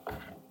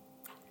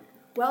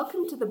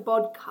Welcome to the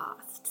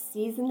Bodcast,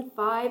 Season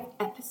 5,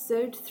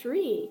 Episode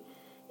 3.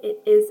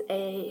 It is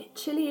a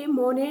chilly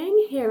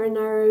morning here in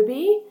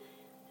Nairobi,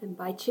 and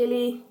by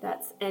chilly,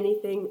 that's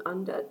anything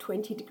under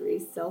 20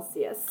 degrees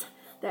Celsius.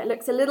 That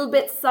looks a little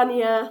bit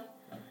sunnier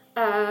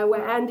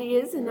where Andy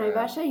is in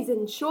Naivasha. He's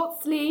in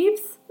short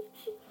sleeves.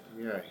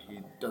 Yeah,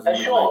 he doesn't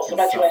look shorts. like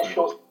I'm he's actually wearing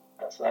suffering.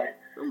 shorts. So.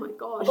 Oh my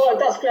gosh. Although it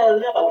does feel a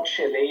little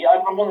chilly.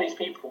 I'm one of these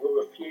people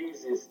who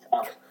refuses to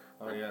wear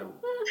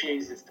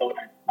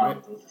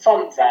pants. The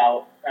sun's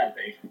out,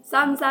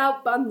 Sun's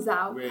out, buns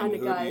out Wearing kind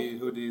of guy.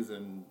 hoodies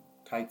and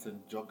tights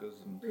and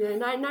joggers. And Yeah,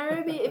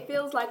 Nairobi, it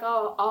feels like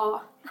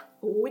our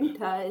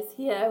winter is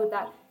here with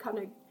that kind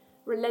of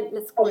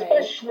relentless grey.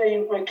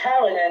 Especially when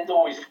Karen End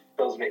always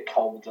feels a bit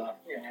colder.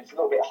 It's a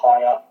little bit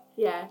higher.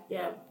 Yeah.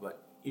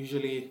 But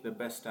usually the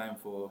best time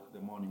for the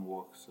morning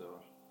walk,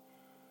 so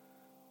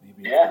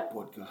maybe Yeah. it's a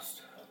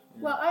podcast.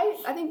 Yeah. Well,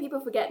 I think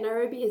people forget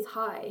Nairobi is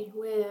high.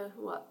 We're,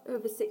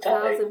 over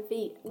 6,000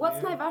 feet.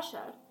 What's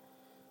Naivasha?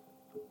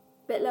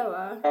 Bit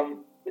lower?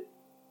 I'm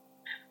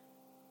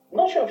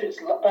not sure if it's...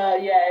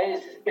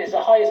 it's the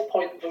highest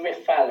point of the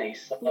Rift Valley,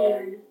 so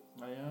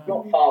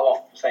not far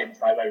off the same as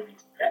Nairobi.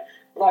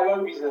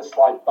 Nairobi's in a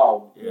slight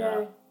bowl.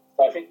 Yeah.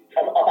 So I think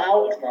I'm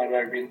out of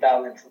Nairobi and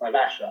down into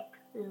Naivasha.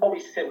 Yeah.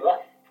 Probably similar.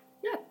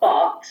 Yeah.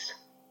 But...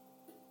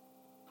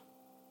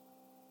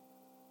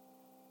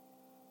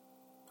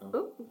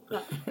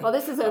 Well,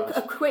 this is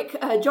a quick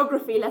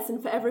geography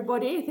lesson for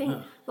everybody. I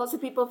think lots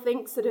of people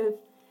think sort of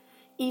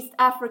East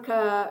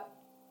Africa,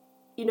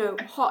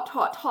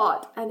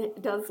 hot, and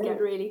it does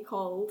get really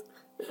cold.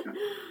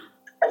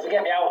 And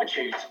forget the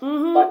altitude.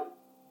 Mm-hmm. Like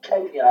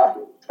Kenya,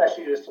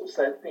 especially just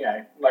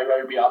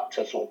Nairobi up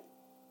to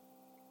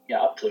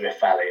up to the Rift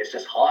Valley, it's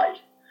just high.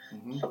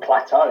 Mm-hmm. It's a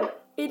plateau.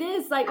 It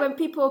is like when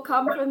people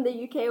come from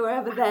the UK or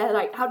wherever, they're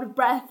like out of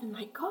breath and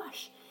like,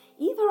 gosh,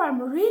 either I'm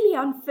really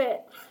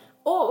unfit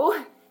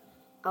or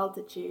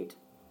altitude.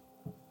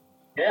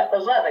 Yeah,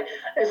 exactly.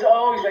 It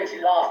always makes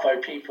you laugh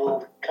though.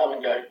 People come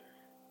and go,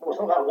 "Oh,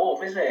 it's not that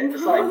warm, is it?"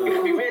 It's like it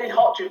can be really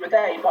hot during the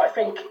day, but I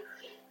think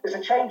there's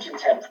a change in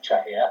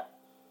temperature here.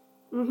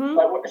 Mm-hmm.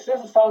 Like as soon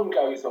as the sun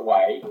goes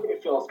away,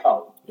 it feels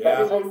cold.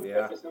 Yeah,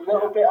 If it's a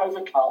little bit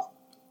overcast.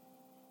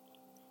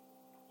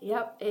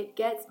 Yep, it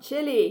gets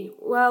chilly.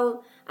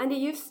 Well, Andy,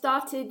 you've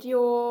started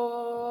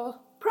your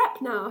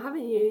prep now,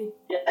 haven't you?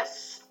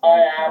 Yes, I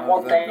am How's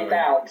one that day going?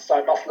 down, so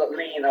I must look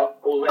leaner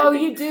already. Oh,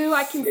 you do?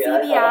 I can see the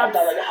I've abs.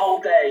 done like a whole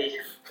day.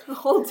 The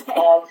whole day. I've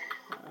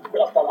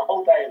done a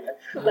whole day of it.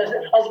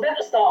 I was meant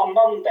to start on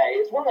Monday.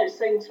 It's one of those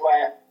things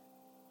where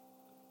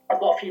I've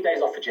got a few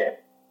days off the gym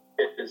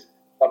because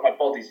like my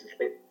body's just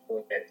fit for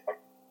a bit. I've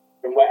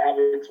been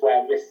having to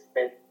wear wrist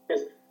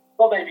because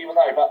not many people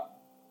know, but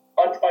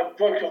I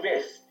broke a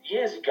wrist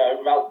years ago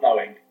without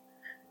knowing.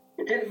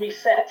 It didn't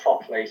reset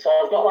properly, so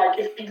I've got like,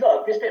 if you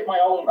look, this bit of my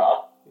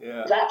ulnar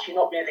is actually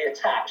not really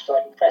attached, so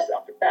I can press it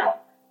up and down.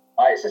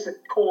 It's just a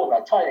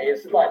corner, tiny.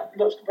 It's like it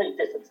looks completely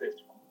different to this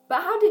one.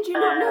 But how did you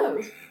not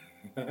know?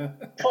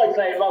 Tried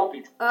playing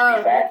rugby, to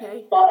be fair.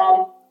 Okay.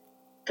 But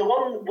the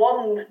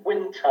one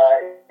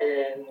winter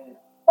in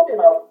probably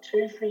about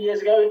 2-3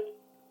 years ago,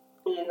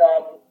 I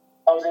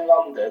was in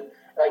London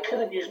and I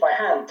couldn't use my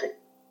hand to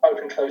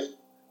open and close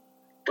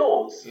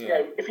doors.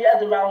 Yeah. If you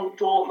had the round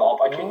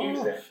doorknob, I couldn't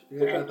use it. I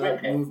couldn't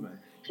grip it. movement.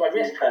 So my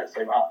wrist hurt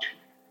so much.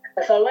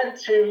 And so I went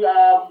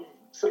to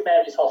St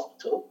Mary's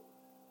Hospital.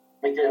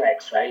 We did an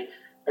X-ray.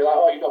 They're like,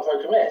 "Oh, you've got a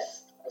broken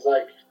wrist." I was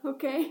like,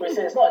 Okay. "Well," they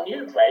said, "it's not a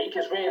new break.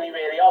 It's really,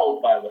 really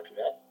old by the look of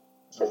it.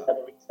 It's just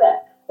never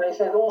reset." And they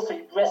said, "Also,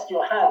 the rest of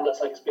your hand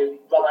looks like it's been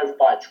run over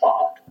by a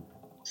truck."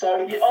 So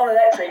on an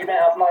X-ray, you may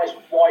have nice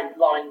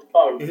white-lined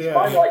bones. Yeah.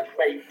 Mine like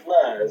great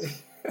blurs.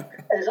 And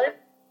it's like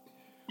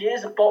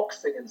years of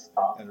boxing and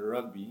stuff. And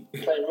rugby.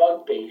 Playing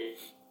rugby,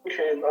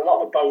 pushing a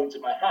lot of the bones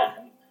in my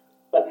hand,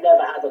 but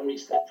never had them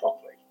reset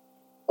properly.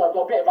 So I've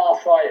got a bit of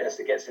arthritis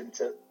that gets in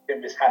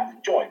this hand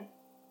and joint.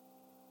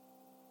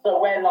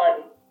 So when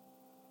I'm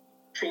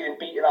feeling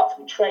beaten up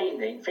from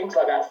training, things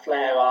like that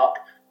flare up.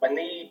 My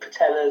knee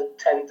patella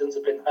tendons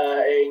have been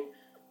hurting.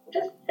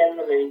 Just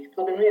generally,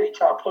 I've been really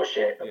trying to push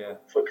it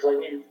because I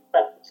knew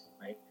that was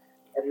me.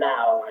 And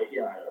now,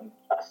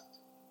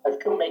 I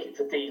couldn't make it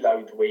to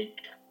deload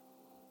week.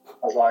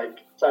 I was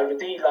like, so the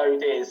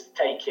deload is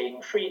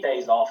taking 3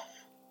 days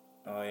off.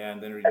 Oh yeah,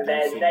 and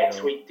then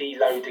Next week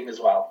deloading as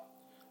well.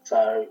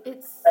 So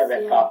It's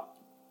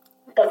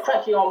but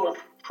cracking on with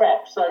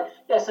prep. So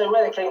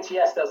when it came to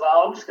yesterday, I was like,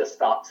 I'm just gonna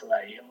start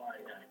today. I'm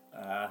like,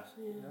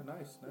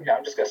 nice.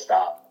 I'm just gonna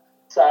start.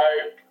 So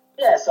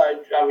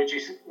I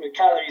reduce the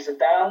calories are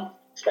down,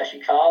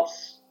 especially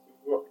carbs.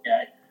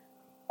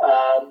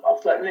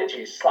 I've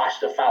literally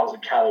slashed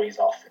 1,000 calories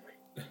off.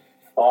 I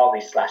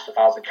only slashed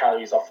 1,000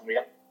 calories off from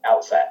the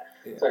outset.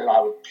 Yeah. So I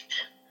would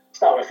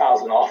start with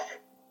 1,000 off.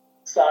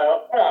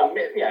 So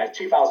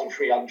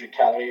 2,300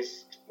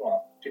 calories.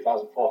 Well,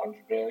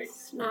 2,400 really.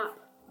 Snap.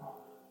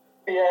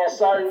 Yeah.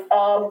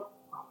 So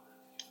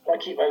I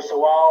keep those a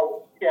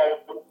while.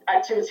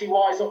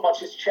 Activity-wise, not much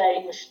has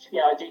changed.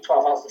 I do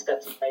 12,000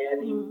 steps a day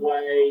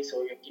anyway, so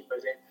we're going to keep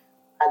those in.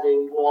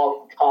 Adding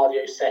one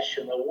cardio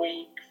session a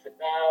week for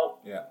now.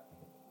 Yeah.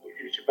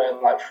 You should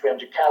burn like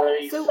 300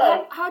 calories. So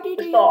how do you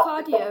do your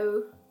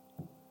cardio?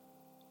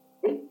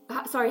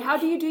 Sorry, how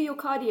do you do your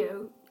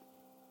cardio?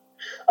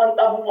 I'm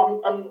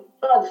trying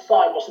to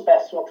decide what's the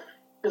best one.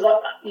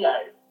 Because,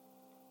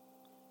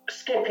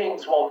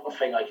 skipping's one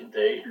thing I can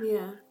do.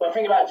 Yeah. But I'm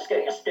thinking about just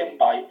getting a spin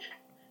bike.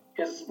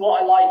 Because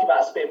what I like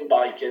about a spin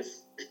bike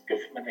is it's good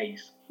for my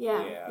knees. Yeah.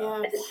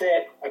 I can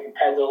sit, I can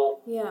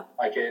pedal. Yeah.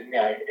 I can,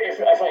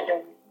 if I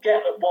can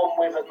get one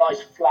with a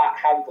nice flat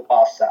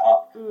handlebar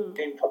setup,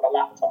 can put my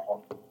laptop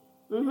on.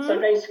 Mm-hmm. So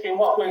basically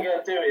what we're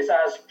going to do is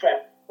as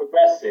prep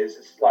progresses,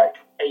 it's like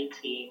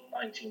 18,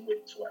 19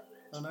 weeks, whatever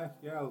it is. Oh, nice.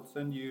 Yeah, I'll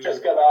send you...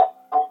 Just going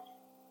to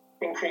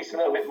increase a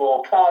little bit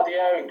more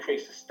cardio,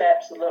 increase the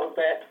steps a little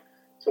bit,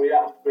 so we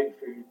don't have to bring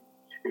food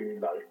too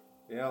low.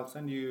 Yeah, I'll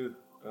send you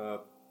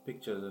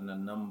pictures and a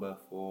number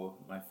for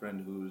my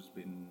friend who's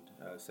been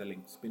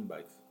selling spin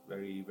bikes.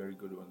 Very, very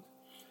good ones.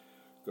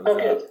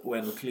 Because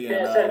when Clea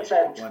and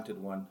I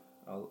wanted one,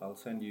 I'll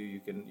send you.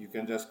 You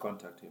can just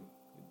contact him.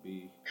 It'd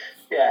be...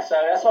 Yeah, so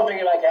that's one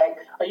thing about getting.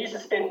 I used a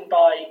spin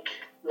bike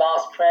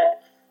last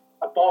prep.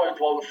 I borrowed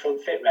one from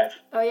FitRev.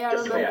 Oh yeah, I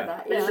remember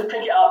that. Yeah. Just to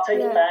pick it up, take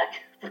it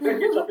back, drop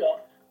it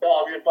off.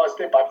 I'm going to buy a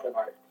spin bike for the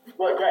night.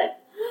 Worked great.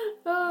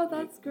 Oh,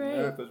 that's great.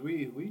 Yeah, because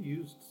we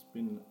used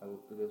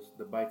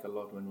the bike a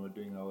lot when we were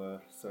doing our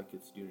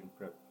circuits during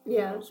prep.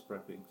 Yeah. When I was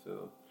prepping,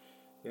 so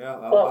yeah.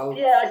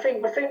 I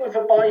think the thing with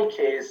a bike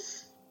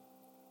is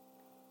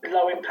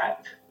low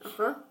impact.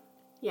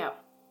 Yeah.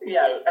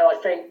 And I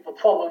think the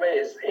problem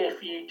is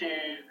if you do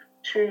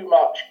too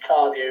much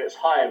cardio that's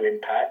higher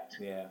impact,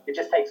 it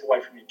just takes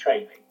away from your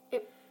training.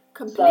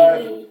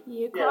 Completely.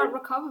 You can't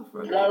recover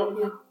from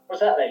it.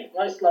 Exactly.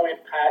 Nice low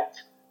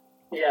impact.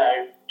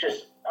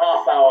 Just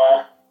half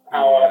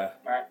hour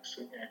max.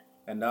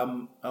 And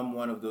I'm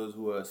one of those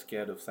who are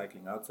scared of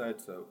cycling outside,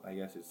 so I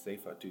guess it's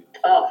safer too.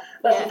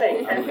 That's the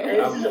thing. And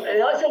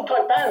I feel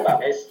quite bad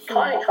about this.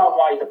 Kai can't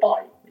ride a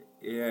bike.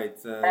 Yeah,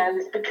 it's... And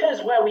it's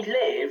because where we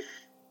live,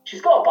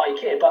 she's got a bike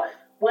here, but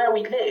where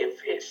we live,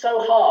 it's so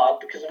hard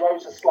because the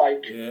roads are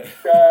like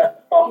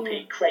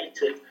bumpy,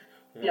 cratered.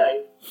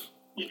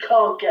 You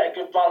can't get a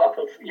good run up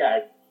of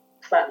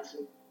flat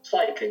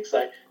cycling.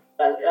 So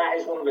that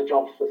is one of the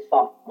jobs for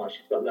summer.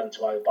 She's got to learn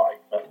to ride a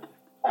bike,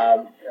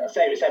 but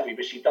same as every,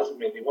 but she doesn't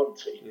really want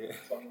to. Yeah.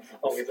 So I'm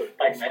always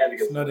bang my head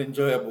against. It's not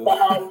enjoyable.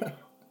 But,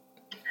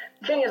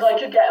 the thing is, I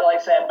could get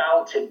say a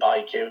mountain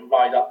bike here and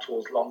ride up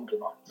towards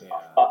London and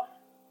stuff. But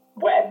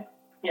when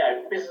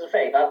this is the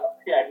thing.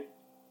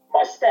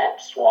 My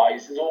steps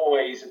wise, there's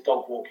always a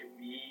dog walk in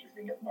the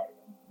evening at the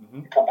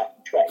moment. Come back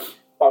and train.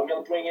 But I'm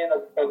going to bring in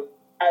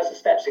as the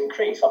steps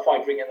increase, I'll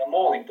probably bring in a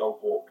morning dog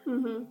walk.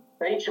 And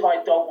each of my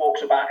dog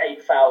walks about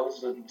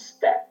 8,000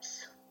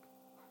 steps.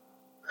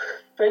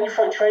 Then you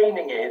throw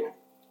training in,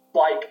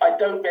 I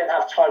don't then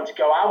have time to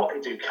go out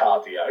and do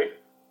cardio.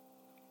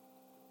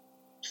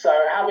 So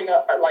having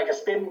a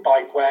spin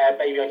bike where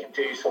maybe I can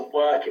do some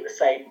work at the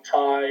same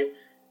time,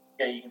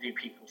 you can do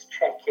people's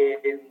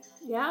check-ins.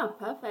 Yeah,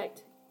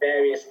 perfect.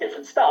 Various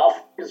different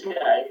stuff, because,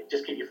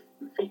 just keep your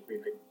feet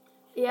moving.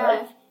 Yeah,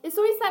 right? It's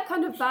always that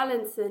kind of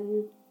balance,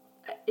 and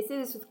I see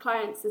this with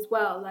clients as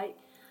well.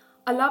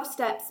 I love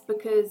steps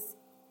because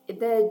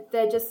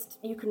they're just,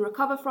 you can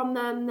recover from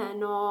them, they're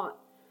not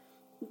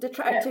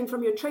detracting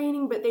from your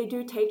training, but they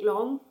do take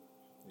long.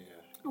 Yeah.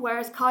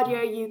 Whereas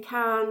cardio, you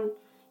can,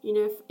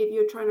 if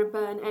you're trying to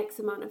burn X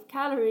amount of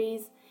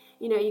calories,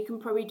 you can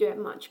probably do it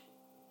much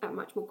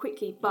more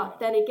quickly.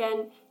 But then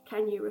again,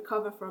 can you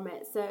recover from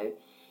it? So,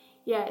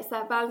 it's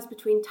that balance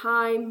between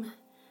time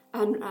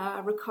and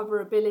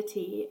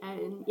recoverability,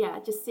 and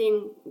just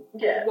seeing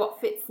what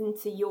fits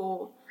into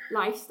your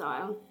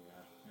lifestyle.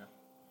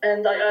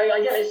 And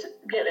I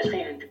get this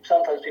feeling.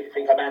 Sometimes people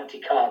think I'm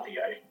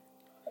anti-cardio.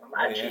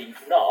 I'm actually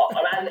not.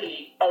 I'm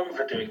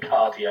anti-overdoing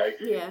cardio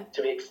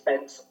to the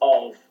expense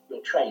of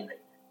your training.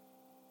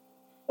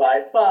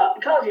 Right,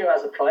 but cardio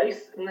has a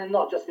place, and then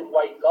not just in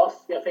weight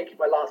loss. I think in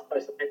my last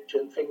post I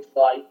mentioned things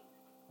like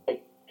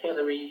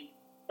capillary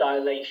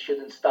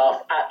dilation and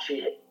stuff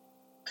actually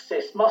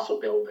assist muscle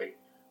building.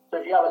 So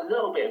if you have a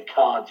little bit of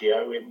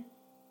cardio in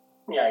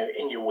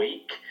your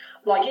week,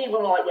 even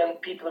when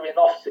people are in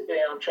office,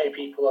 I'm training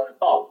people on a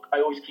bulk, I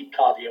always keep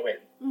cardio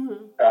in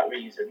for that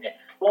reason.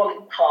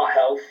 One, heart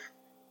health.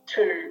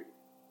 Two,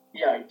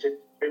 to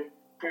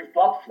improve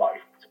blood flow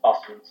to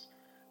muscles.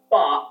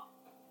 But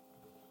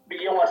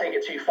you don't want to take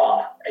it too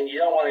far, and you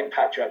don't want to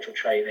impact your actual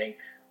training.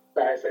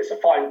 It's a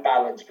fine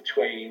balance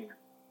between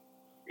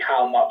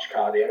how much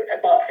cardio.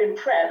 But in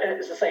prep,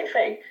 it's the same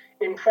thing.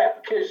 In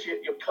prep, because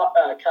your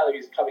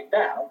calories are coming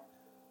down,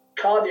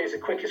 cardio is the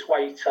quickest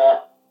way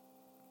to,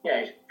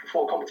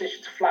 before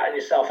competition, to flatten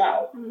yourself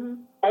out.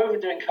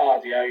 Overdoing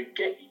cardio,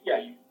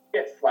 you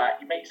get flat,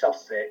 you make yourself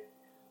sick,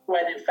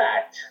 when in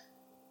fact,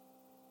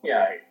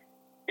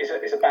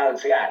 it's a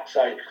balancing act.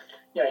 So,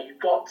 you've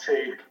got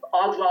to,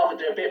 I'd rather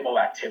do a bit more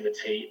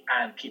activity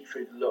and keep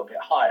food a little bit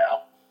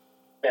higher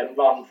than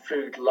run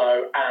food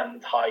low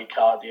and high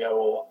cardio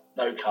or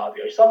no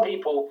cardio. Some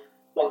people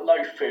want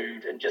low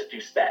food and just do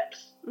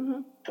steps.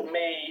 Mm-hmm. For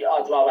me,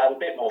 I'd rather have a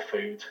bit more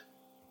food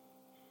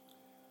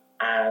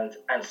and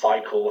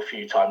cycle a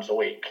few times a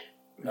week.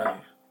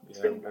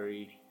 That's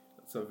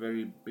a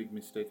very big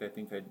mistake I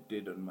think I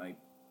did on my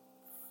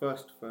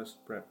first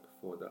prep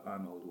for the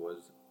Arnold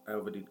was I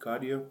overdid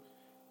cardio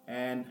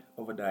and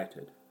over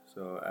dieted.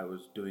 So I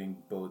was doing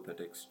both at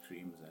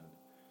extremes and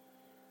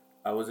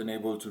I wasn't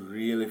able to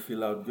really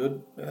fill out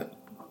good,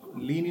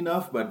 lean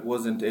enough, but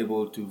wasn't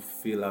able to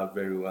fill out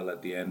very well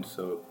at the end.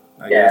 So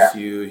I guess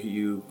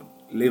you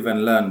live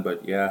and learn,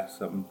 but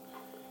some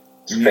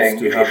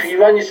if you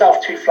run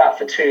yourself too flat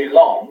for too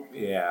long,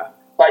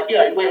 like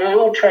we're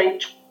all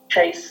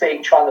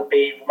chasing trying to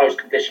be the most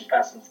conditioned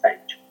person on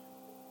stage.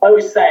 I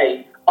always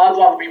say I'd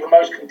rather be the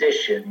most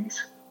conditioned,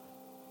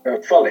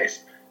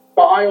 fullest,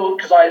 but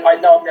because I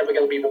know I'm never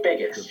going to be the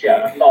biggest.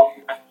 I'm not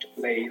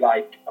actually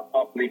like a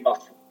bubbly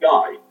muscle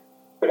guy,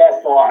 so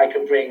therefore I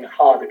can bring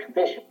harder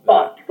condition.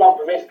 But you run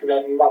the risk of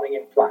them running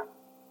in flat.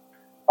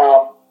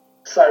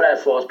 So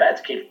therefore, it's better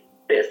to keep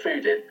a bit of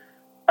food in.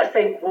 I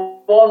think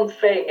one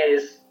thing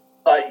is,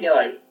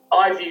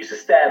 I've used the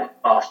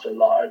Stairmaster a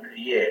lot over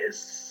the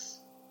years,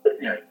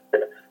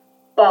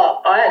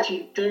 but I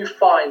actually do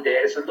find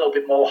it's a little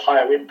bit more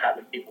higher impact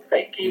than people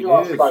think, even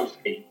on slow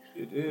speed.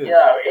 It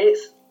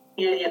is.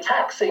 You're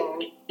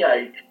taxing,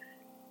 your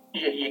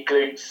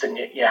glutes and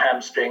your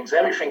hamstrings,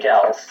 everything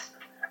else,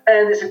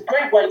 and it's a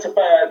great way to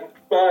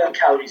burn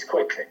calories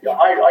quickly.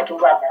 I can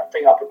wrap that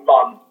thing up and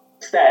run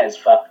stairs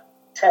for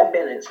 10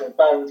 minutes and it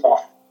burns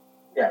off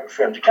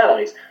 300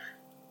 calories.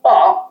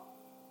 But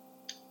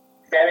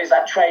there is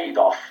that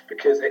trade-off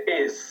because it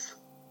is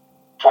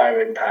higher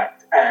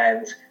impact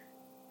and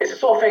it's the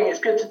sort of thing it's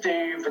good to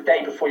do the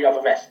day before you have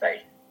a rest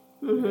day,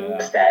 the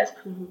stairs.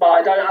 Mm-hmm. But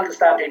I don't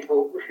understand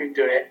people who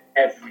do it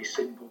every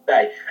single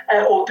day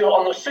or do it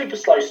on a super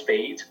slow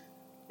speed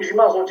because you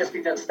might as well just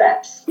be doing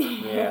steps.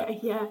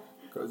 Yeah.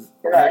 Because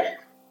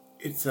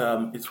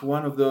it's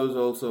one of those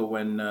also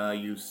when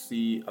you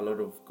see a lot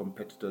of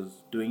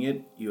competitors doing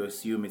it, you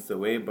assume it's the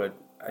way, but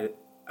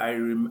I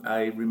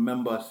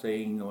remember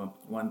saying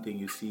one thing,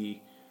 you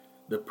see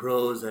the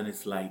pros and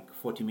it's like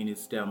 40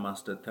 minutes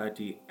Stairmaster,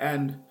 30,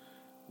 and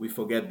we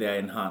forget they're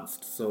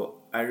enhanced. So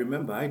I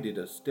remember I did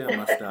a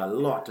Stairmaster a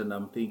lot and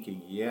I'm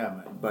thinking,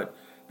 man, but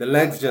the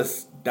legs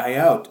just die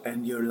out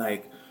and you're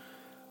like,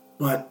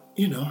 but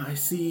I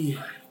see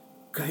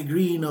Kai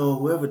Green or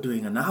whoever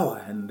doing an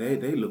hour and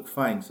they look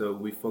fine. So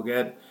we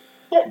forget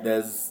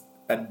there's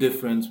a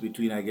difference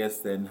between, I guess,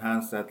 the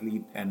enhanced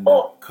athlete and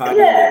the cardio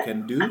they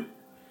can do.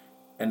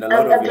 And a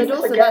lot of it. But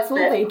also, that's all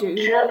they do.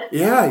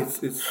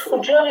 It's.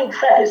 Well, during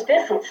prep is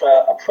different for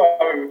a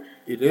pro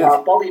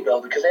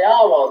bodybuilder because they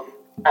are on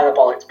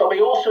anabolics, but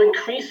we also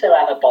increase their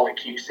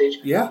anabolic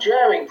usage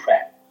during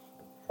prep.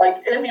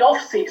 Like in the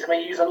off season,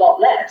 they use a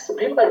lot less, and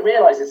people don't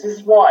realise this. This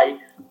is why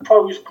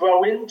pros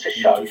grow into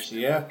shows.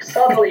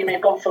 Suddenly,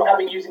 they've gone from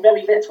using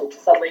very little to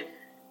suddenly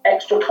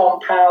extra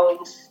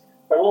compounds.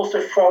 They're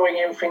also throwing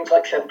in things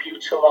like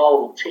clenbuterol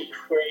or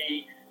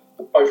T3,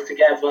 both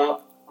together.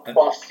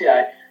 Plus,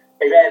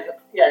 they then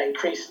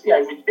increase big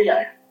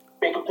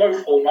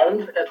growth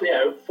hormone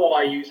 4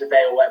 IUs a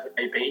day or whatever it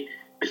may be,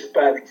 which is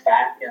burning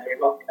fat.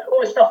 We've got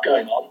all this stuff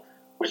going on,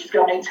 which is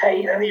going to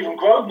maintain and even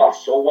grow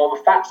muscle while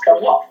the fat's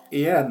coming off.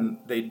 Yeah, and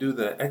they do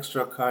the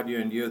extra cardio,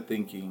 and you're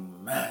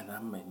thinking, man,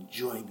 I'm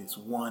enjoying this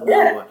 1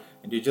 hour,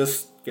 and you're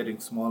just getting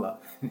smaller,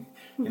 and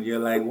you're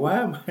like, why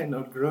am I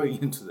not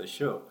growing into the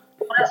show?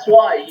 Well, that's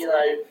why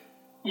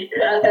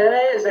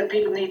and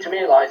people need to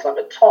realise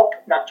the top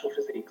natural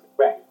physiques are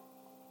great.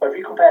 But if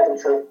you compare them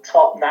to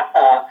top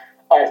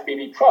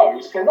IFBB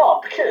pros, they're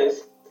not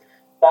because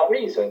that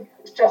reason.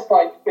 It's just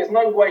like there's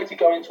no way to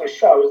go into a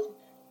show as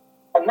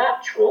a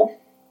natural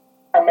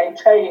and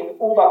maintain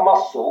all that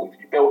muscle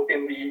you built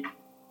in the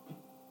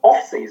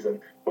off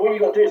season. But what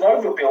you've got to do is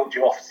overbuild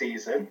your off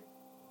season,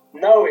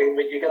 knowing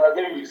that you're going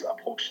to lose a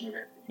portion of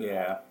it.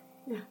 Yeah.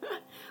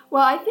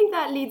 Well, I think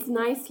that leads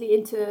nicely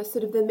into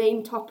sort of the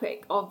main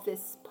topic of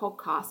this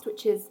podcast,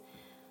 which is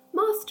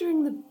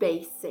mastering the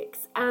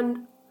basics.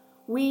 And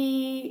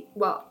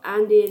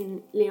Andy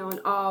and Leon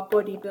are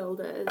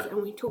bodybuilders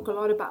and we talk a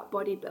lot about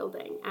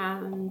bodybuilding,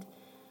 and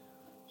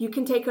you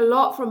can take a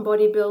lot from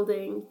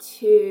bodybuilding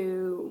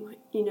to,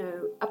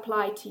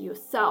 apply to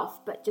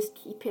yourself, but just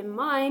keep in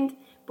mind,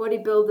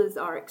 bodybuilders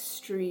are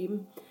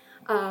extreme.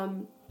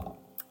 And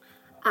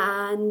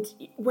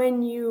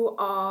when you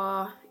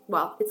are,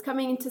 it's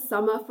coming into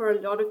summer for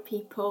a lot of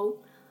people.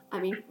 I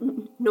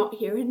mean, not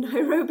here in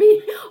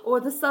Nairobi or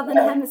the Southern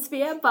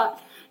Hemisphere, but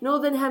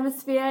Northern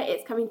Hemisphere,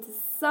 it's coming to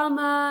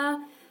summer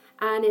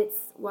and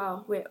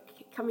we're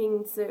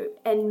coming to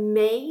end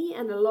May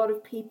and a lot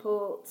of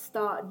people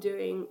start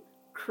doing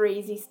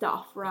crazy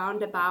stuff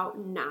round about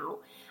now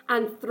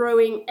and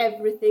throwing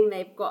everything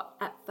they've got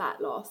at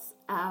fat loss.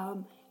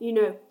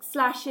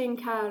 Slashing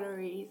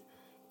calories,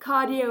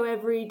 cardio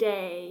every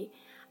day,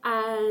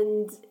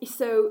 And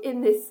so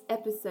in this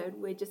episode,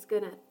 we're just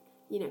going to,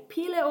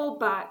 peel it all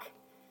back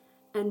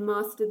and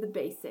master the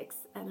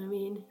basics. And I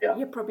mean,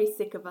 you're probably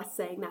sick of us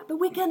saying that, but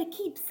we're going to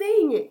keep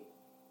saying it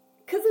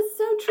because it's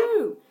so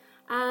true.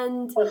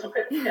 And well,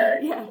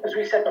 as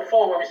we said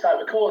before when we started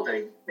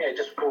recording,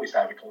 just before we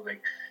started recording,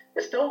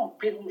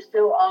 people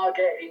still are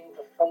getting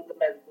the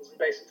fundamentals and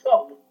basics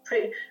wrong.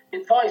 The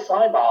advice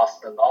I'm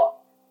asked a lot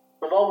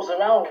revolves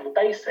around the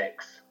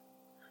basics.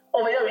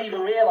 Or they don't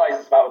even realise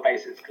it's about the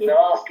basics because they're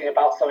asking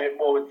about something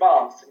more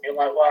advanced. And you're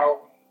like,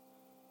 well,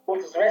 what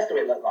does the rest of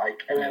it look like?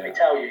 And then they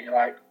tell you, you're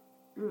like,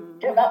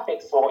 get that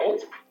bit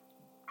sorted.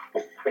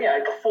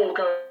 Before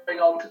going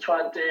on to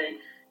try and do,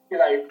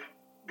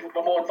 the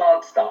more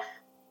advanced stuff.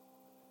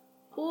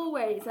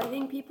 Always. I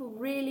think people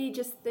really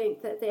just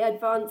think that they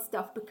advance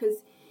stuff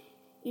because,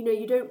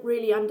 you don't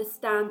really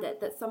understand it,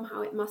 that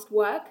somehow it must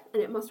work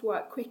and it must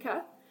work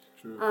quicker.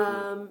 True.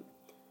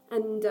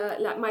 And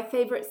like my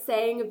favourite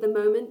saying of the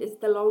moment is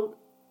the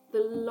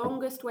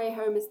longest way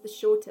home is the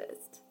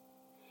shortest.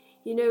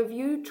 If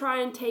you try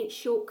and take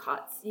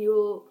shortcuts,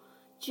 you'll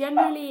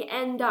generally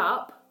end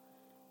up,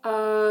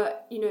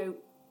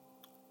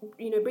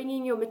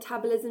 bringing your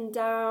metabolism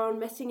down,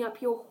 messing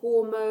up your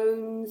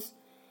hormones,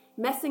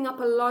 messing up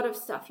a lot of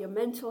stuff, your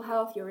mental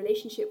health, your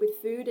relationship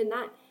with food, and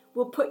that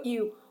will put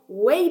you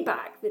way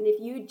back than if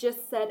you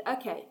just said,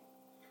 okay,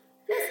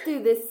 let's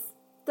do this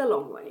the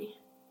long way.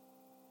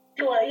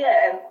 Well,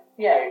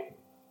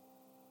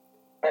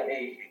 let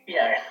me,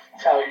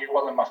 tell you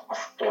one of my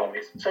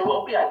stories.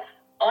 So,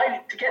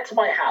 to get to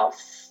my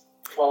house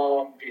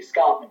from the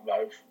escarpment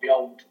road, from the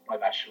old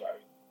Myvasha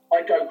road,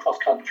 I go cross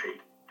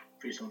country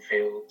through some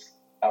fields,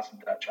 down some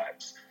dirt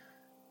tracks.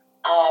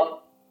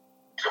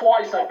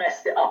 Twice I've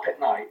messed it up at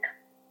night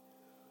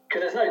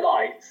because there's no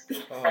lights,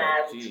 and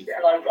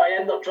I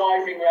end up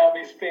driving around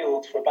these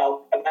fields for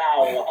about an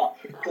hour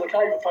because I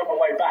can't even find my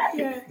way back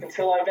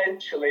until I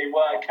eventually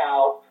work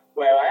out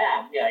where I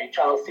am. You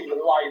try to see the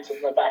lights of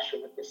Myvasha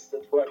in the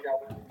distance, work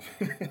out.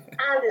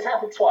 And it's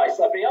happened twice.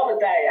 Like the other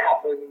day, it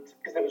happened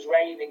because it was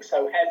raining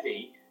so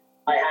heavy.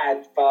 I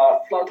had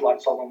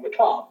floodlights on the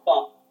car,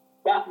 but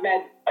that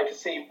meant I could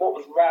see what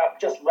was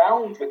just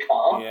round the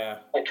car. Yeah.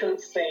 I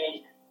couldn't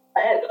see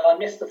ahead, and I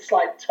missed a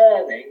slight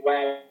turning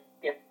where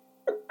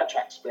the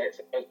track splits.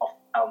 It goes off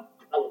down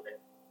another bit,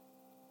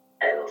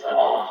 and it was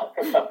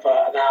like, for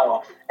an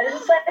hour. And it's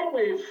the same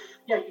with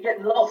you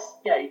get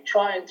lost.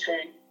 Trying to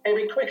it'd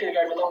be quicker to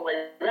go the long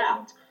way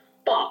around,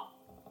 but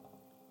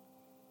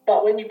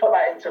when you put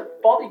that into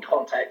body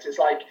context, it's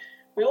like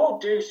we all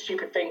do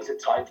stupid things at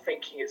times,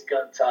 thinking it's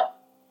going to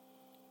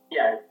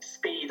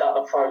speed up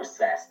the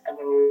process, and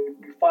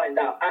we find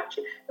out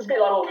actually it's a bit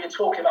like what we were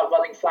talking about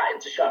running flat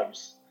into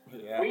shows.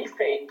 Yeah. We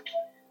think,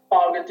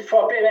 I'm going to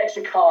throw a bit of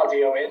extra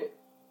cardio in,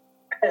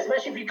 and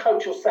especially if you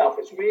coach yourself,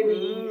 it's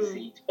really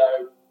easy to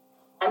go,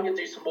 I'm going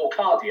to do some more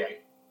cardio.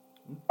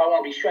 I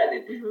want to be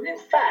shredded. And in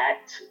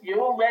fact, you're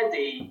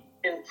already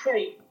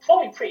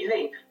probably pretty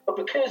lean, but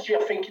because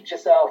you're thinking to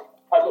yourself,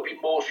 I've got to be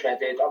more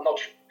shredded, I'm not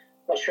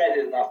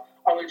shredded enough,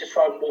 I'm going to just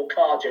throw more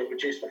cardio and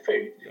reduce my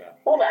food. Yeah.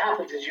 All that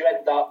happens is you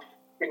end up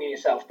bringing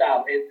yourself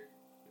down.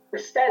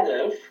 Instead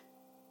of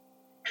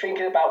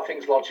thinking about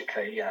things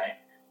logically,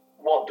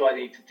 what do I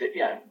need to do?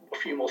 A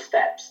few more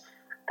steps.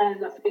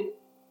 And I think,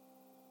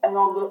 and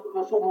on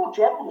the sort of more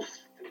general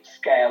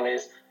scale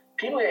is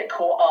people get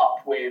caught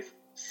up with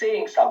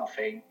seeing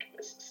something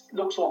that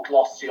looks all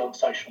glossy on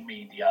social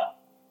media.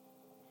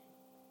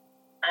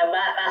 And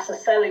that's a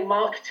selling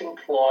marketing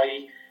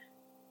ploy.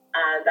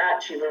 And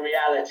actually the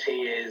reality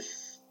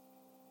is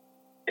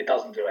it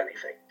doesn't do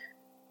anything.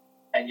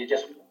 And you're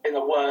just in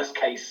a worst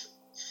case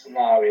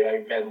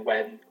scenario than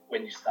when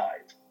you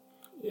started.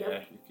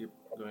 Yeah, you keep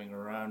going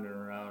around and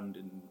around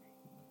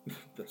in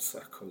the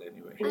circle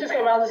anyway. You just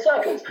go around the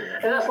circles.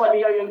 And that's like the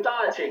yo-yo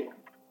dieting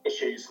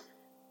issues.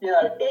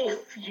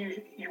 If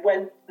you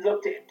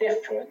looked at it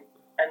different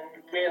and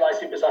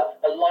realised it was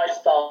a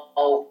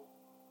lifestyle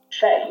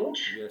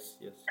change, yes,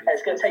 and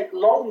it's going to take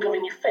longer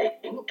than you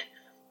think,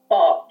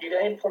 but you're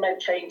going to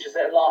implement changes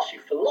that last you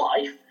for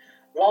life,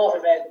 rather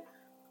than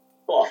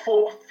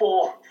 4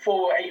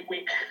 8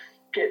 week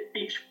get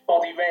each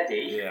body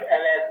ready, and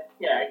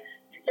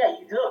then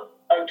you look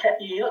okay,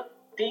 you look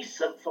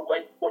decent for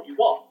what you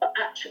want, but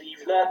actually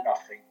you've learned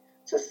nothing.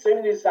 So as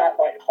soon as that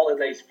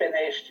holiday's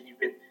finished and you've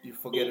been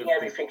eating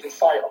everything in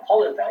sight on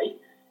holiday, you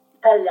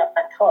carry that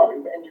back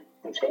home and you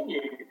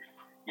continue,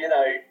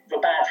 the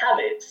bad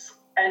habits,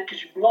 and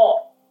because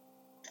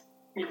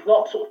you've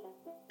not sort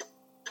of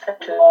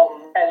taken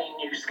on any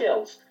new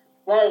skills.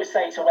 And I always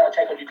say to when I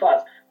take on new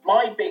clients,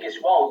 my biggest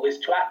role is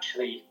to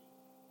actually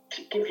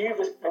give you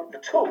the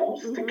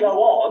tools to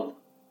go on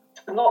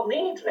to not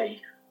need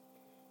me.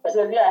 I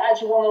said,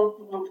 actually one of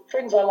the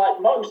things I like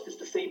most is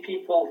to see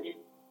people who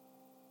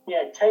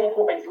take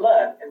what they've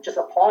learned and just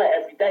apply it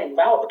every day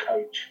without a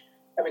coach,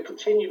 and then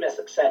continue their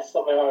success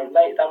on their own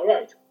later down the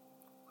road.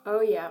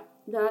 Oh yeah,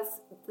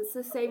 that's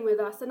the same with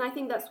us, and I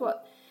think that's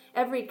what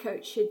every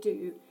coach should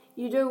do.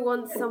 You don't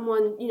want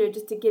someone,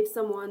 just to give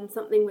someone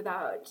something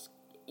without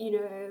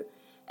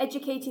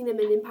educating them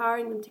and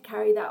empowering them to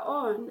carry that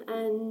on.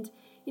 And,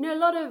 a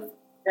lot of,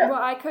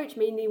 I coach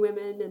mainly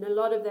women, and a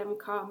lot of them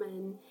come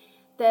and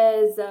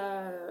there's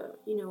a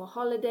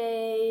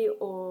holiday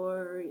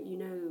or,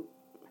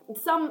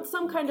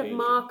 some kind of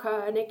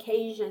marker, an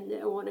occasion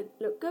that I want to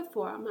look good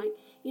for. I'm like,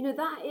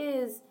 that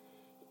is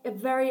a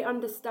very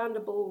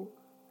understandable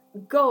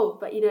goal,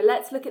 but,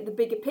 let's look at the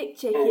bigger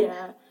picture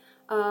here.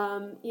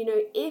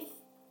 If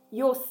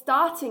your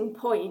starting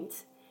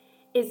point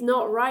is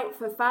not right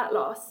for fat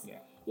loss,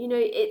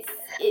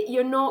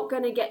 you're not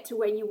going to get to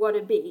where you want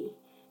to be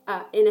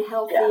in a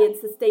healthy and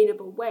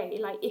sustainable way.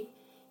 Like if,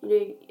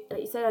 like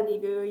you said, Andy,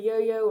 if you're a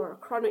yo-yo or a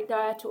chronic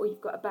dieter, or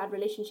you've got a bad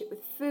relationship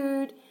with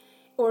food,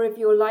 or if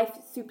your life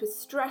is super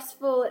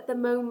stressful at the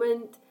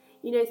moment,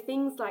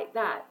 things like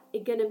that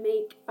are going to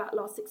make fat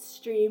loss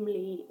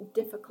extremely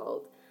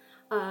difficult.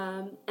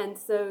 And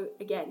so,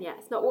 again,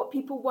 it's not what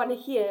people want to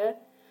hear,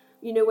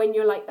 when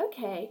you're like,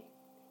 okay,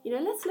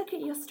 let's look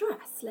at your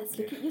stress, let's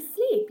look at your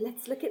sleep,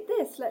 let's look at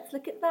this, let's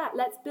look at that,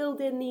 let's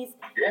build in these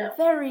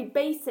very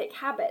basic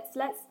habits.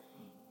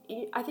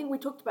 I think we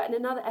talked about in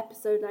another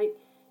episode, like,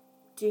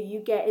 do you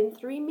get in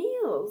 3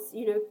 meals?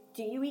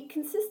 Do you eat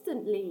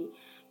consistently?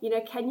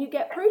 Can you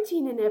get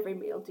protein in every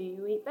meal? Do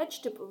you eat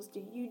vegetables?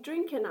 Do you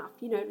drink enough?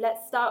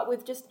 Let's start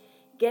with just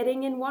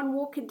getting in 1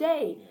 walk a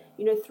day,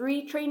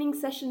 3 training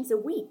sessions a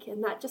week.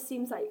 And that just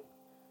seems like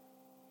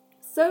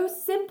so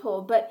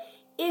simple. But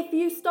if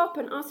you stop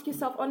and ask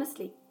yourself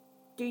honestly,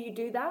 do you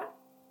do that?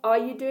 Are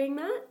you doing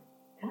that?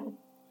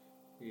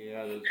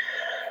 Yeah,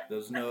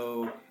 there's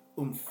no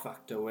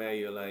factor where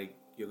you're like,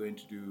 you're going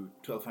to do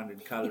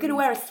 1,200 calories. You're going to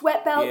wear a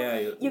sweat belt.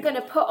 Yeah, you're going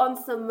to put on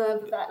some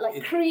of that,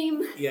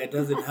 cream. Yeah, it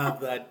doesn't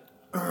have that,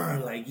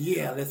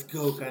 let's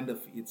go kind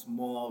of. It's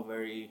more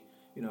very,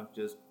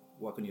 just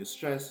work on your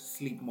stress,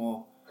 sleep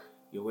more,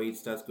 your weight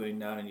starts going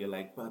down, and you're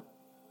like, but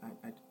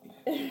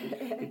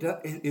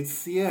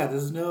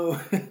there's no,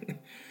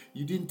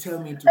 you didn't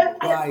tell me to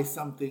buy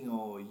something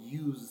or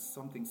use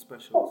something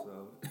special,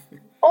 so.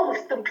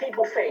 Often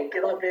people think,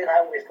 and I've been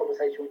having this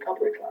conversation with a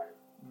couple of clients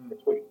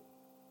this week,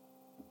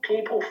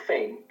 people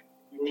think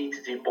you need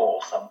to do more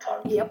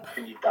sometimes,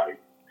 and you don't.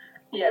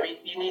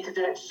 You need to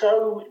do it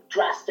so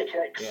drastic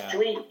and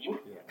extreme,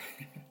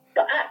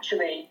 but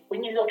actually,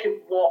 when you look at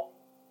what,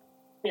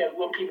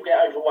 when people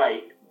get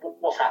overweight,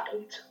 what's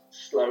happened?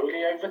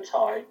 Slowly over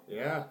time.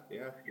 You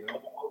put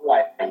on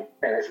weight, and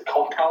there's a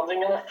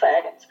compounding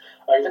effect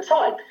over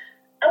time.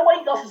 And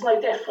weight loss is no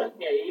different.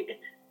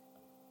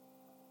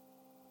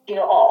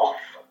 You're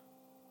off.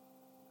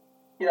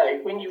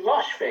 When you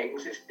rush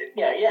things, it's,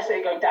 yes,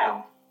 they go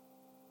down.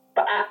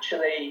 But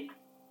actually,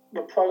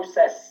 the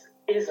process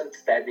isn't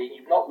steady.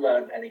 You've not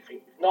learned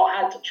anything. You've not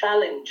had to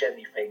challenge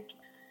anything.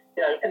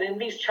 And in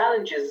these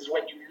challenges is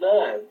when you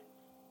learn,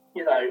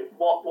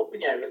 what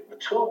the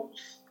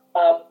tools.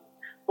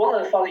 One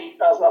of the funny,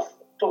 I was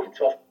talking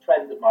to a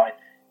friend of mine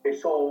who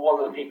saw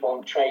one of the people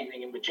on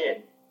training in the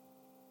gym,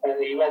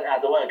 and he went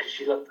out of work because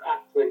she looked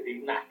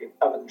absolutely knackered,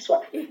 covered in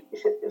sweat. He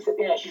said,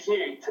 she's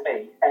new to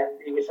me,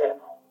 and he was saying,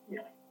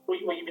 what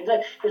you've been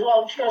doing? He goes,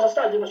 I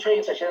started doing a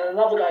training session, and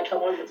another guy came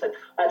over and said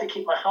I had to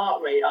keep my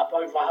heart rate up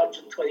over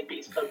 120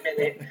 beats per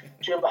minute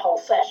during the whole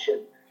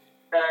session,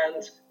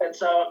 and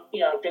so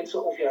I've been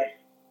sort of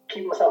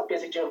keeping myself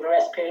busy during the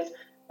rest periods.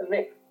 And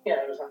Nick,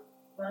 it was like,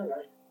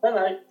 no,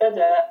 don't do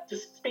that.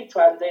 Just speak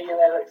to Andy,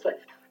 it's like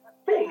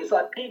the thing is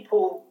like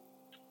people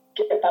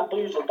get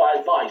bamboozled by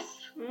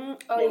advice.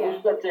 What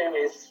you've got to do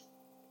is,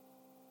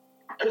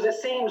 because it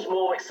seems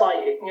more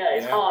exciting,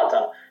 it's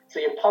harder. So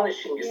you're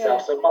punishing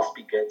yourself, so it must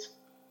be good.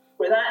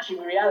 When actually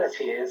the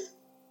reality is,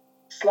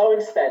 slow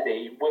and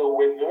steady will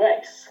win the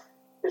race.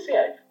 It's,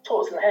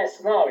 tortoise and hare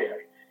scenario.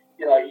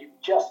 You've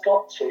just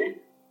got to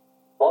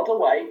mod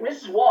away.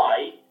 This is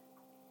why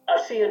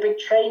I've seen a big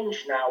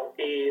change now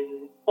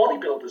in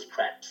bodybuilders'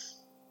 preps.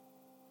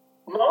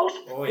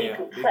 Most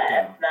people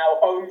prep now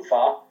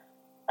over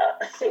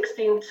a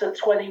 16 to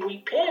 20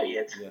 week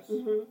period,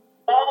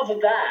 rather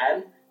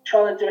than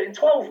trying to do it in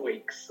 12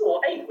 weeks or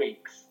 8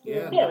 weeks.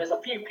 There's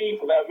a few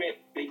people that are really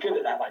good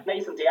at that, like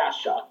Nathan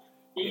Diasha.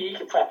 He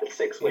can prep in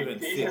 6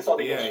 weeks. He's a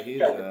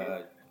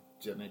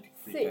genetic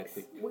freak, I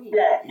think.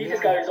 He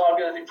just goes, I'm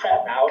going to do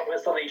prep now, and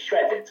suddenly he's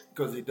shredded.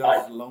 Because he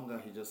does longer,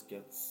 he just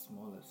gets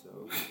smaller,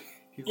 so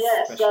he's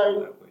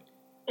special that way.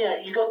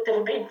 You've got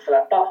different people for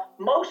that, but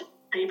most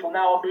people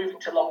now are moving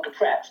to longer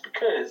preps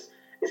because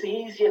it's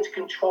easier to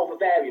control the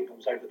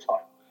variables over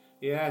time.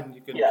 Yeah, and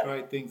you can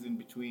try things in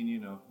between,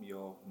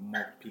 your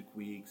mock peak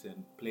weeks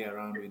and play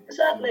around with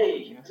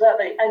Exactly.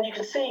 And you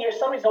can see if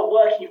something's not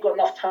working, you've got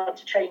enough time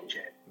to change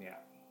it. Yeah.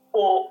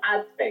 Or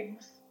add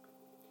things.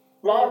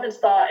 Rather than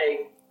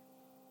starting,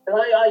 and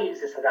I use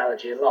this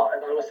analogy a lot,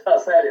 and I was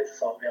saying it to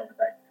someone the other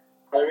day.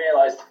 I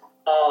realised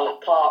our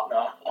partner,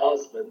 our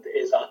husband,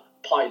 is a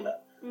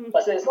pilot.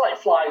 I said, it's like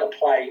flying a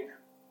plane.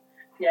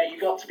 You've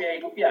got to be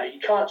able,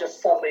 you can't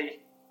just suddenly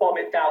bomb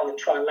it down and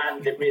try and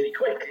land it really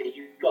quickly.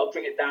 You've got to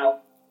bring it down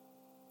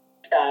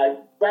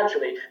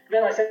gradually.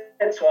 Then I said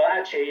to her,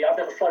 actually, I've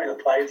never flown a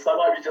plane, so I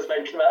might be just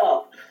making that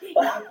up.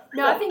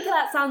 No, I think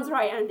that sounds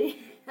right,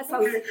 Andy. That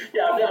sounds...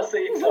 Yeah, I've never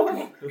seen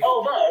something.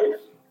 Although,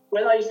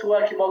 when I used to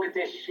work in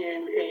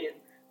Mogadishu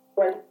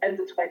end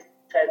of 2010,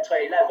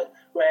 2011,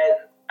 when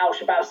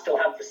Al-Shabaab still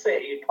had the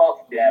city part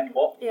of the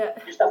airport, you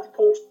just have to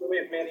pull through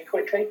it really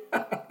quickly,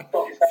 stop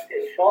yourself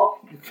getting shot.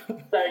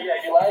 So, yeah,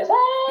 you're like,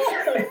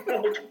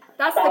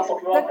 That's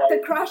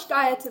the crash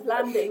diet of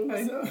landings.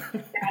 I know.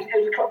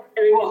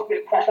 It was a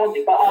bit crash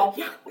landing, but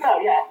no,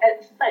 yeah,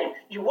 it's the same.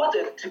 You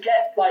wouldn't, to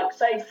get, like,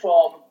 say,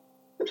 from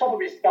the top of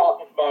the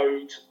escarpment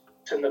road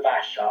to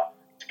Navasha,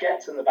 to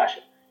get to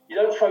Navasha, you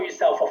don't throw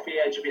yourself off the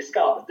edge of the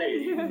escarpment, do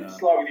you? You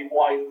slowly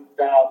wind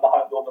down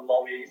behind all the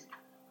lorries.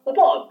 The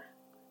bottom,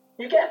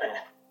 you get there.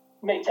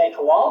 It may take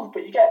a while,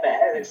 but you get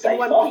there, and it's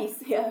safer. In one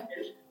piece, yeah.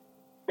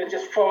 Than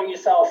just throwing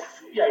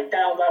yourself,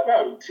 down that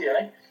road,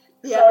 Yeah.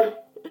 So,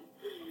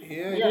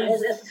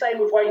 it's the same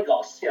with weight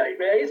loss,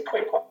 it is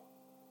quick.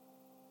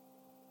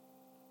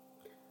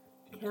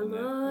 Come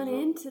on,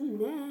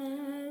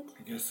 internet.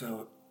 I guess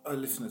our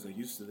listeners are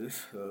used to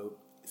this,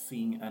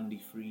 seeing Andy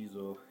freeze,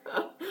 or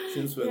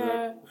since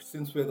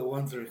we're the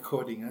ones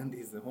recording,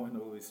 Andy's the one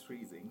always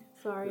freezing.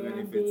 Sorry, even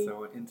Andy. if it's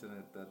our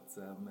internet that's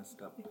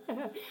messed up.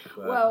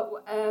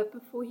 Well,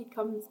 before he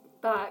comes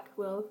back,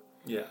 we'll...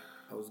 Yeah,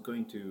 I was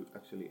going to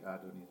actually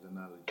add on his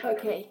analogy.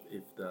 Okay.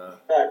 If the...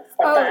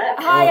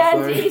 Hi,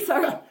 Andy.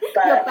 Sorry,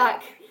 you're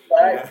back.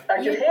 I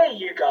can hear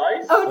you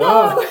guys. Oh,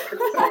 no!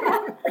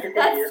 I can hear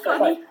That's you.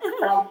 funny.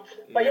 But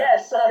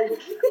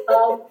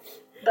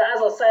but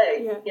as I say,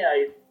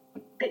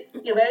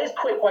 there is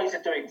quick ways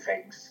of doing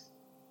things.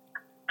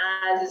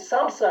 And in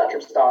some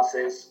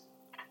circumstances,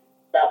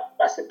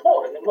 that's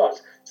important and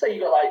works. So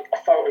you've got like a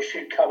photo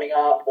shoot coming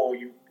up, or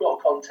you've got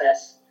a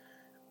contest,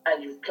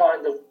 and you've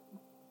kind of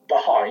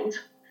behind,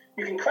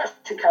 you can crash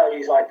your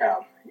calories right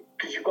down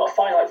because you've got a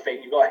finite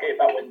thing, you've got to hit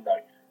that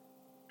window.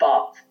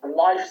 But a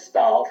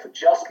lifestyle for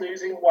just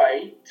losing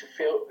weight to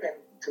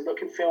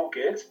look and feel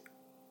good,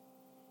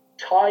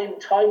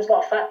 time's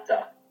not a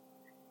factor.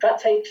 That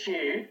takes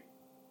you,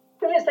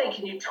 if it's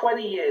taking you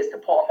 20 years to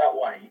put on that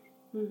weight,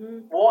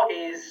 what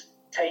is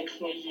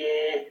taking a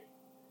year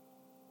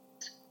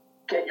to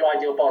get your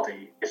ideal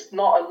body? It's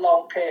not a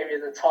long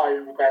period of time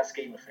in the grand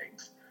scheme of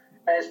things.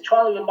 And it's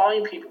trying to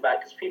remind people that,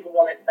 because people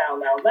want it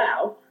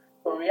now.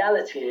 But the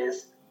reality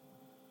is,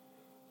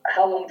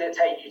 how long did it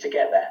take you to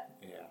get there?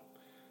 Yeah.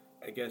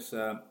 I guess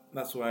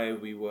that's why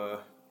we were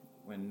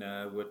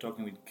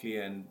talking with Clea,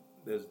 and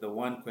there's the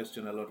one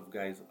question a lot of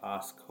guys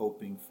ask,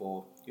 hoping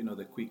for,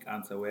 the quick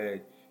answer,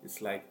 where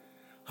it's like,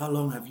 how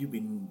long have you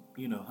been,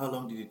 how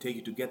long did it take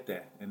you to get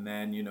there? And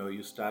then,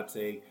 you start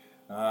saying,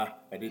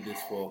 I did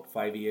this for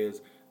 5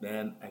 years,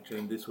 then I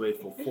trained this way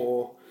for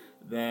 4,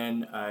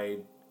 then I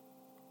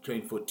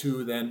trained for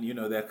 2, then,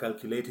 they're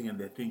calculating and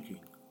they're thinking,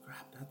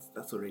 crap,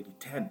 that's already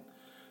 10.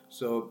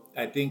 So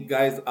I think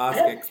guys ask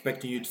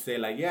expecting you to say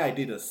like, yeah, I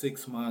did a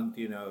 6-month,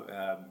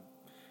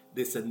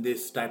 this and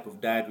this type of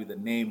diet with a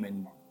name,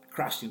 and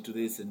crashed into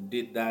this and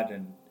did that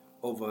and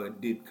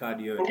overdid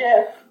cardio.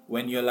 Yeah.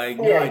 When you're like,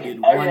 no, I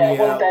did 1 year.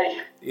 One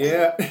day.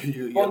 Yeah.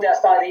 One day I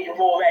started eating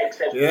raw eggs.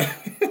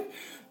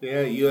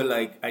 Yeah, you're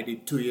like, I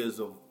did 2 years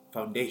of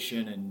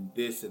foundation and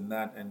this and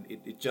that, and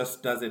it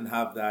just doesn't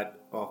have that,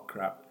 oh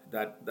crap,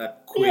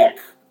 that quick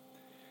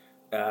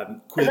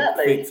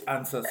fix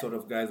answer sort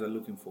of guys are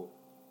looking for.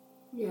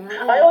 Yeah.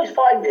 I always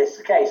find this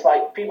the case.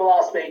 Like, people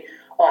ask me,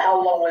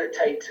 how long will it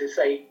take to,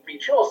 say,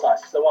 reach your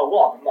size? So, well,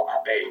 1, I'm not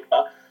that big,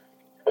 but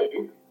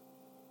 2,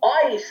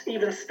 I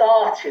even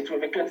started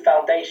with a good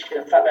foundation.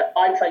 The fact that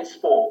I played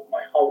sport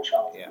my whole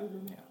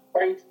childhood. Yeah.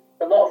 Played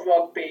a lot of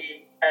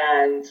rugby,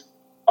 and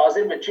I was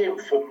in the gym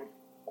from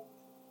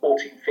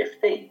 14,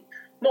 15.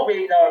 Not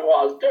really knowing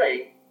what I was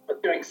doing,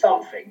 but doing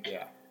something.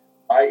 Yeah.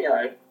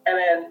 And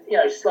then,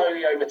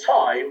 slowly over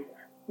time,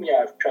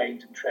 I've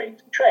trained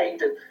and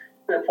to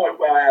the point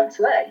where I am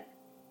today.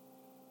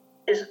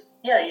 Is,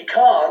 you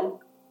can't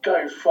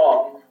go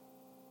from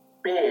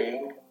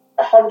being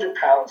 100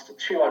 pounds to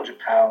 200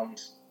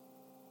 pounds,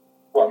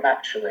 well,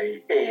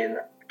 naturally, in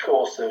the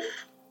course of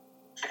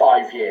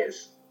 5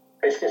 years.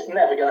 It's just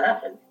never going to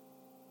happen.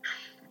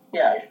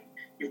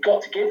 You've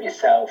got to give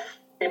yourself,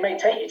 it may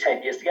take you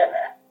 10 years to get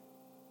there.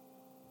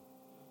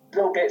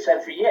 Little bits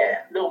every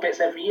year.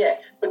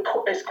 But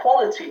it's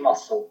quality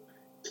muscle.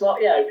 It's not,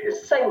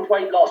 it's the same with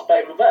weight loss,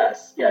 but in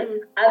reverse.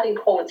 Adding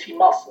quality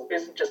muscle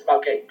isn't just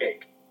about getting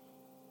big.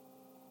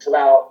 It's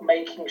about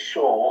making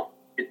sure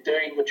you're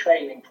doing the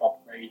training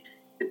properly,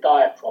 your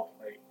diet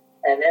properly,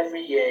 and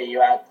every year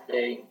you're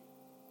adding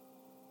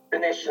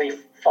initially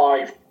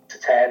 5 to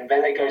 10,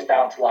 then it goes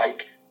down to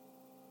like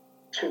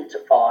 2 to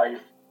 5,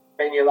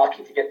 then you're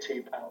lucky to get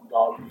 2 pounds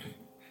on.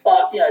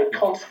 But,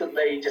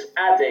 constantly just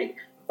adding.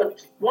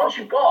 But once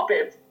you've got a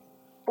bit of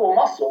more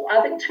muscle,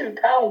 adding 2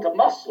 pounds of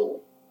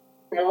muscle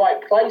in the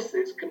right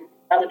places can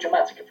have a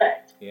dramatic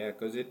effect. Yeah,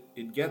 because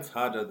it gets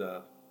harder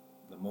the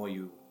more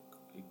you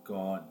go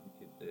on.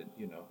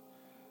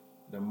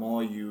 The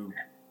more you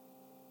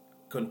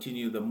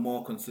continue, the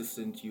more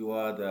consistent you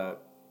are, the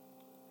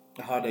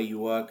the harder you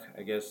work,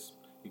 I guess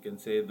you can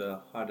say the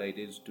harder it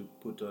is to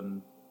put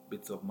on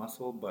bits of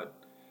muscle. But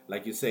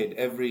like you said,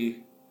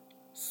 every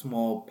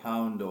small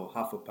pound or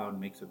half a pound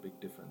makes a big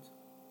difference.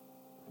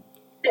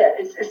 Yeah,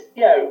 it's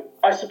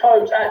I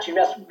suppose actually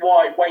that's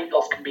why weight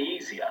loss can be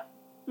easier.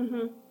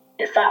 Mm-hmm.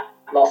 Fat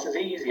loss is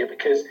easier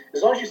because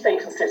as long as you stay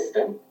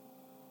consistently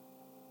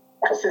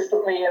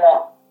in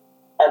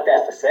a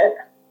deficit,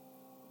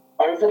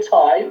 over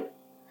time,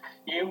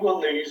 you will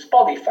lose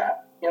body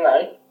fat,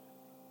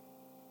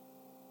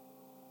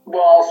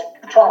 Whilst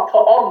trying to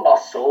put on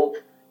muscle,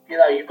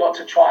 you've got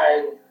to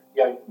try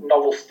and,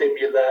 novel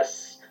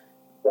stimulus,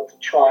 you've got to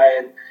try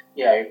and,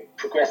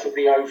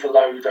 progressively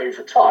overload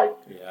over time.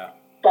 Yeah.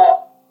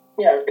 But,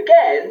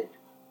 again,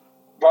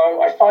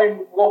 though, I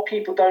find what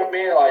people don't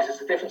realise is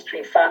the difference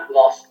between fat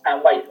loss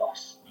and weight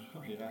loss.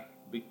 Yeah,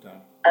 big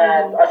time.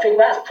 And I think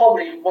that's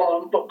probably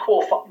one of the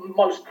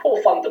most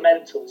core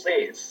fundamentals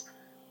is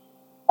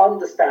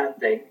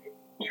understanding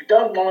you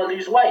don't want to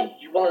lose weight,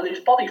 you want to lose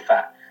body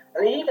fat.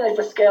 And even if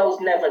the scales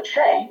never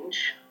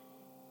change,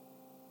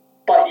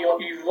 but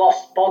you've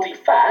lost body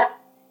fat,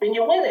 then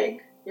you're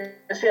winning.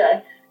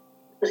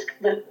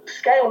 The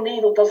scale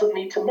needle doesn't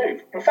need to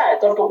move. In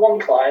fact, I've got one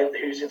client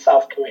who's in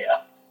South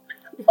Korea.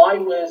 I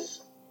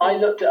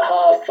looked at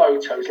her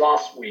photos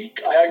last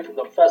week. I opened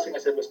them. First thing I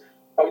said was,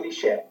 holy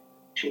shit,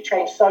 she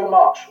changed so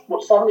much.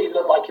 What suddenly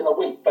looked like in a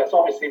week, but it's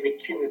obviously the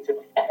cumulative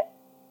effect.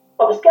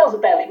 But the scales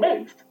have barely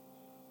moved.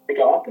 They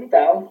go up and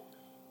down,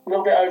 a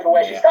little bit over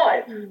where she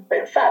started. But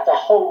in fact, her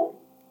whole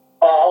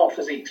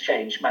physique's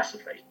changed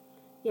massively.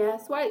 Yeah,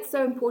 that's why it's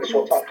so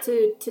important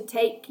to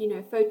take,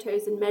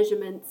 photos and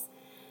measurements,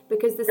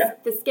 because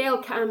the scale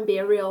can be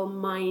a real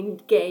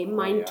mind game,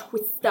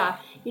 twister,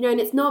 and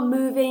it's not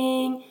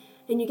moving,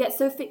 and you get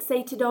so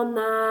fixated on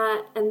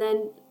that. And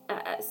then,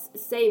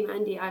 same,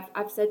 Andy,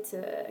 I've said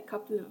to a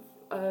couple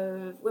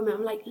of women,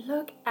 I'm like,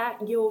 look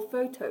at your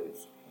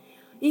photos.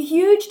 A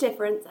huge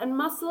difference, and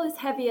muscle is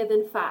heavier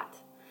than fat.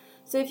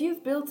 So if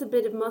you've built a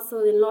bit of muscle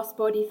and lost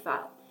body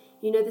fat,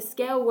 the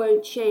scale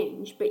won't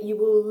change, but you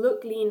will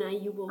look leaner,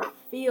 you will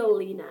feel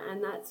leaner,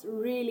 and that's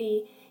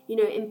really,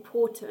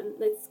 important.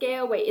 The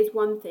scale weight is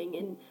one thing,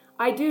 and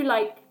I do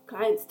like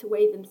clients to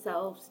weigh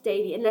themselves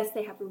daily, unless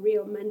they have a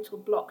real mental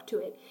block to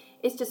it.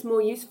 It's just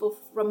more useful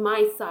from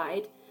my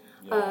side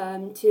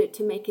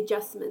to make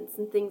adjustments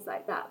and things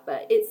like that.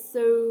 But it's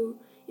so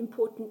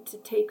important to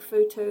take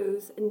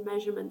photos and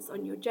measurements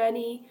on your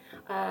journey,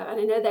 and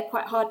I know they're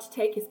quite hard to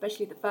take,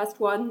 especially the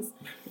first ones.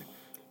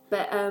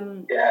 But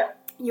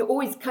you're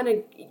always kind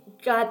of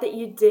glad that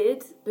you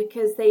did,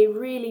 because they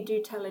really do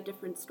tell a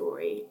different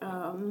story.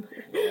 And,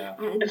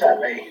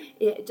 exactly.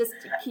 Just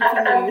keeping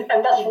you.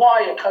 And that's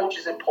why a coach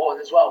is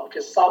important as well,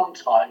 because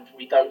sometimes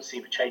we don't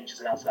see the changes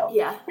in ourselves.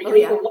 Yeah. We can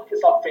even look at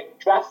something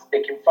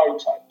drastic in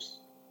photos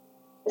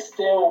and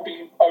still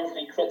be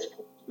overly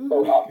critical,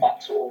 build up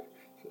that sort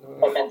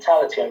of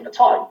mentality over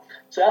time.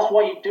 So that's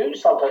why you do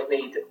sometimes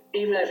need,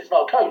 even if it's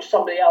not a coach,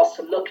 somebody else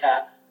to look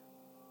at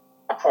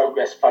a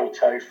progress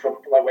photo from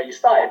where you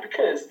started,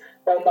 because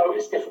they'll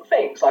notice different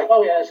things, like,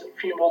 oh yeah, there's a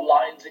few more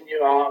lines in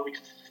your arm, we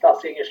can start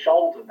seeing your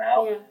shoulder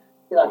now. And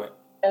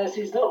it's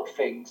these little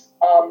things.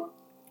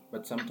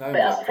 But sometimes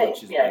a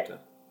coach is better.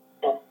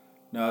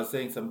 No, I was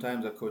saying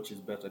sometimes a coach is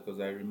better,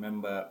 because I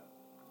remember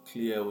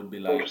Clea would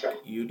be like, 100%.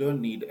 You don't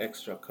need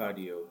extra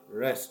cardio,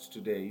 rest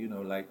today,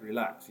 like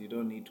relax, you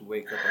don't need to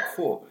wake up at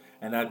 4.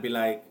 And I'd be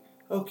like,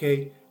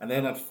 okay. And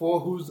then at 4,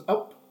 who's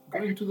up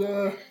going to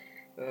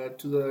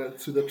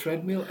the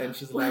treadmill? And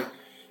she's like,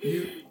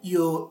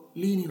 you're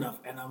lean enough.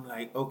 And I'm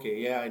like, okay,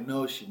 yeah, I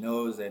know she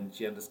knows and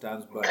she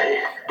understands, but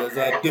there's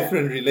a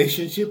different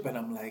relationship. And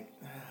I'm like,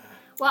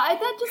 well,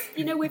 that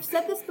just, we've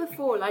said this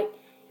before, like,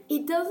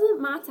 it doesn't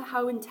matter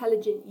how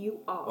intelligent you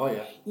are. Oh,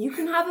 yeah. You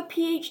can have a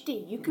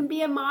PhD, you can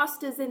be a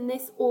master's in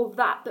this or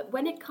that, but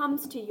when it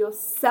comes to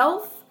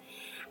yourself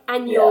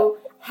and your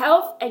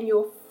health and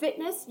your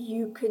fitness,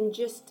 you can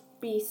just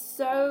be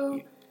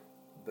so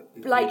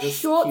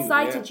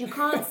short-sighted, you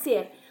can't see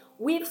it.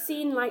 We've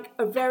seen like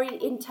a very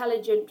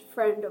intelligent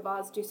friend of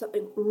ours do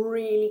something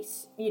really,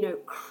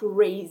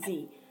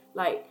 crazy,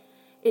 like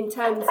in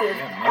terms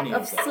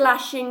of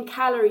slashing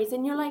calories,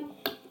 and you're like,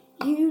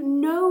 you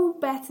know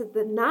better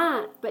than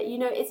that. But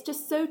it's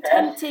just so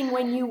tempting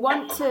when you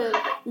want to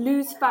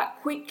lose fat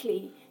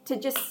quickly to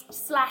just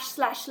slash,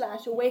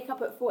 or wake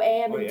up at 4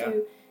 a.m. and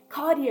do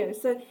cardio.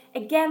 So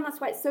again, that's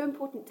why it's so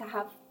important to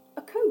have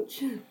a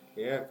coach.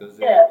 Yeah, because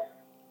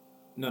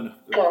no.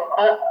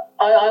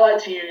 I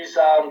like to use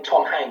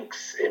Tom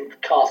Hanks in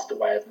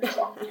Castaway as an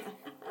example.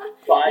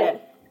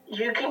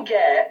 You can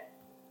get,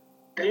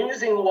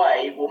 losing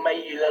weight will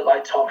make you look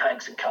like Tom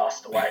Hanks in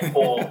Castaway,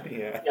 or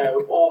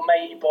or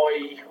maybe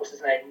what's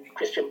his name,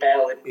 Christian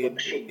Bale in The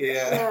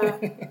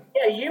Machinist.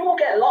 You will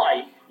get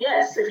light.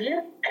 Yes, if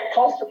you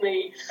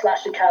constantly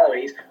slash the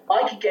calories,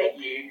 I could get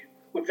you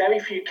with very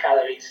few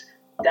calories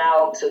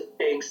down to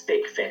being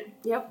stick thin.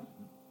 Yep.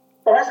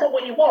 But that's not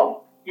what you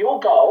want. Your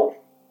goal,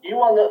 you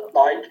want to look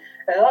like,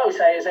 and I always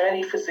say, is there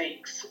any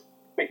physiques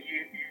that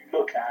you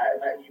look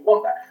at and you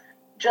want that?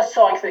 just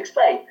so I can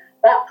explain,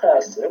 that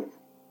person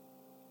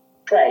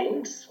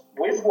trains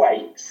with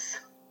weights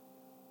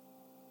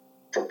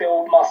to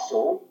build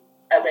muscle,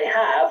 and they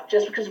have,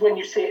 just because when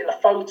you see it in a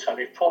photo,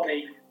 they've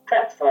probably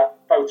prepped for that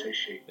photo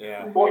shoot.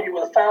 Yeah. What you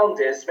will have found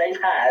is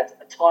they've had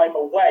a time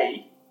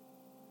away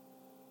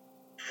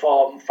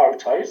from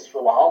photos for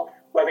a while,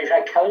 where they've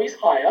had calories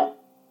higher,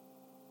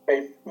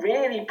 they've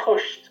really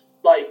pushed,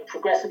 like,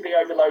 progressively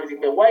overloading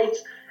their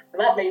weights,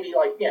 and that may be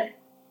like,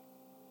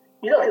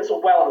 you look at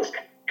some wellness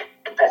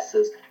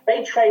competitors,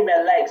 they train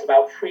their legs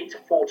about 3 to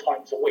 4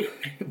 times a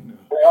week.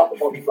 Their upper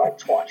body like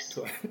twice.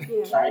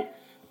 Right?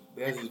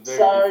 Theirs is very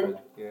different.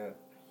 Yeah.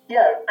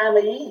 And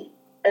they eat.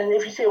 And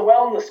if you see a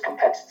wellness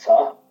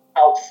competitor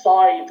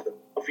outside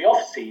of the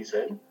off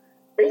season,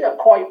 they look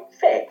quite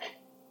thick.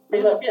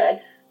 They look,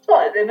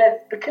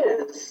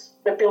 because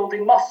they're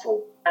building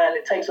muscle, and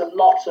it takes a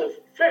lot of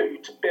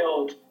food to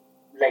build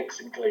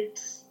legs and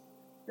glutes.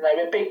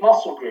 They're big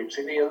muscle groups.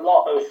 They need a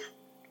lot of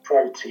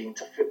protein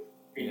to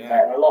feed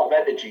that, and a lot of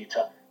energy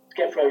to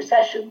get through those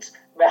sessions.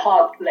 They're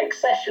hard leg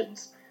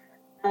sessions.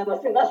 And I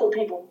think that's what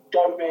people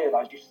don't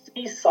realise. You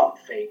see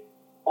something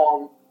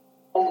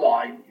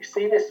online, you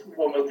see this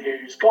woman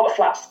who's got a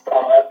flat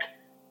stomach,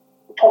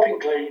 popping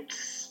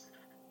glutes,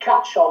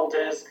 cut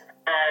shoulders,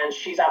 and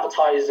she's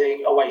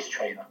advertising a waist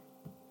trainer.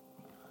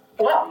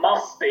 Well, that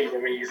must be the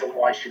reason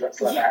why she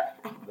looks like that.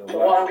 So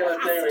what I'm going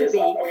to do is,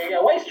 I'm going to get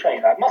a waist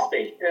trainer. It must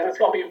be. That's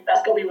got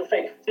to be the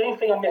thing. It's the only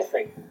thing I'm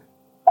missing.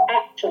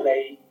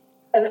 Actually,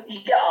 and you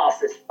get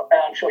asked this,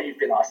 and I'm sure you've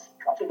been asked,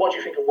 what do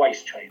you think of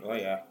waist training? Oh,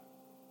 yeah.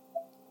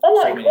 I'm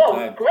like,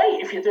 well,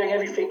 great if you're doing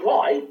everything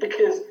right,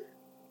 because,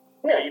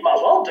 you might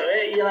as well do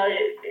it.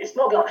 It's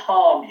not going to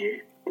harm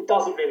you. It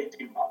doesn't really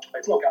do much, but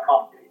it's not going to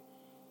harm you.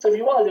 So if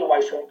you want to do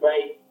waist training,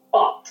 great,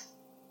 but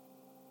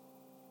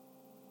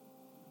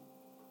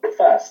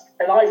first,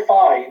 and I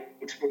find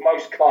for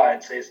most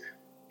clients is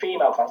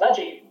female clients.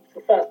 Actually, for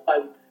the first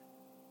time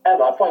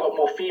ever, I've probably got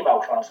more female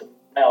clients than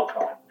male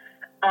clients.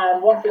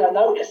 And one thing I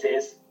notice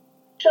is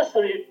just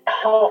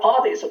how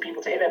hard it is for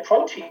people to hit their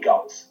protein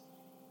goals.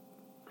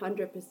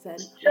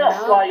 100%.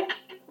 Just like,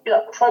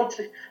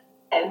 protein,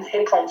 and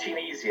hit protein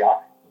easier,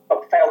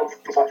 but fail on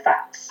things like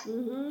fats.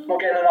 Mm-hmm. Not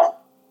getting enough.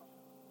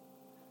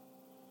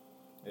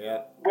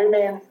 Yeah.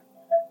 Women,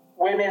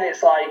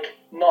 it's like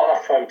not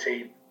enough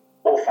protein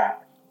or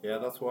fat. Yeah,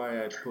 that's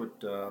why I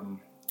put,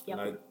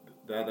 like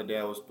the other day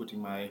I was putting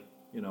my,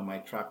 my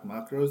track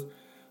macros,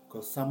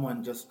 because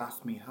someone just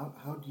asked me,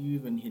 how do you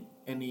even hit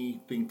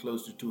anything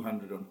close to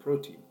 200 on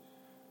protein?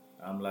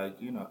 I'm like,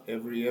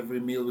 every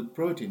meal with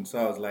protein. So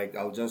I was like,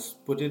 I'll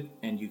just put it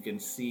and you can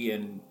see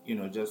and,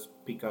 just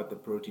pick out the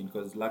protein,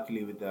 because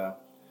luckily with the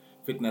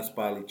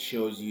FitnessPal, it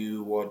shows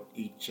you what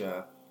each,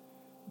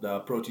 the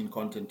protein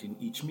content in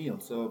each meal.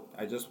 So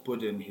I just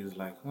put in, he's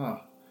like,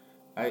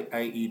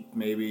 I eat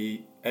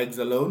maybe eggs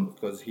alone,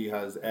 because he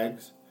has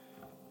eggs,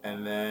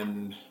 and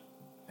then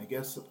I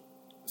guess a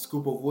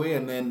scoop of whey,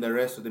 and then the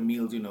rest of the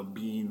meals,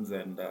 beans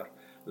and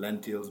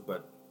lentils,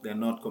 but they're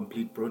not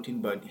complete protein.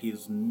 But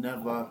he's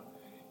never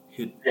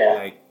hit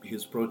like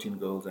his protein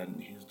goals,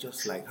 and he's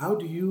just like, how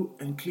do you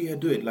and Clea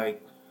do it?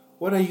 Like,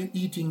 what are you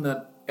eating?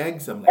 That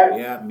eggs? I'm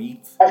like,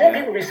 meats. I think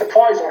people would be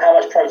surprised on how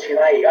much protein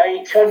I eat. I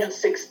eat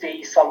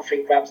 260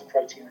 something grams of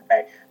protein a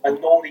day, and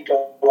normally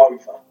go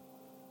over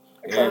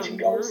the protein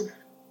goals.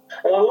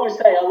 And I'll always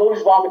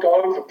rather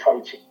go over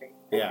protein than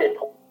dip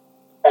on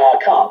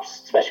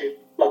carbs, especially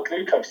like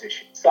glucose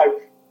issues. So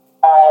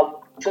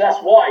that's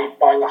why I'm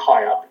buying the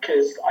higher,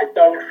 because I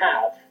don't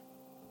have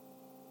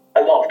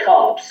a lot of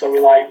carbs. So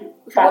we're like,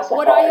 fats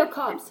what are your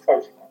carbs?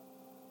 Protein.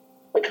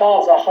 The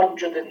carbs are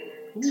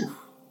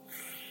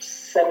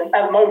 107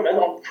 at the moment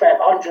on prep,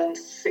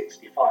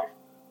 165.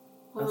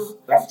 Wow.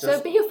 That's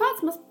but your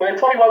fats must. But it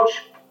probably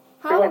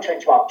won't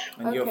change much.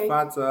 And your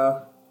fats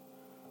are.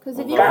 Because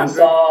if fats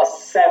are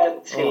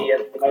 70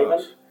 at the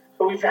moment,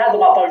 but we've had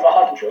them up over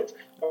 100.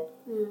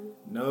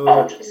 No.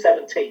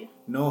 117.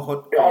 No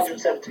hot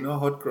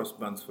cross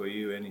buns for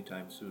you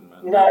anytime soon,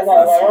 man. No. I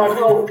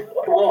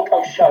will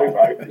post show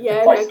though.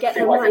 Get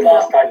them like the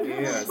last time.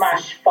 Yes.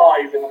 Smash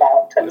 5 in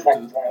about 10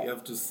 seconds. You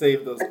have to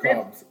save those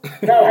carbs.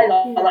 No, hang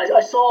on.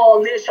 I saw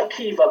Leah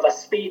Shakiva, the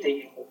speed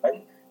eating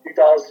woman,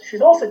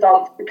 she's also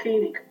done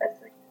bikini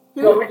competing.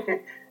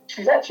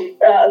 She's actually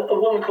a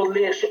woman called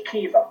Leah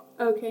Shakiva.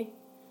 Okay.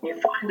 You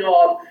find her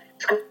on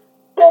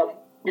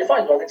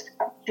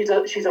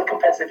Instagram. She's a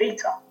competitive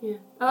eater. Yeah.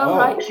 Oh,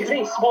 right. She's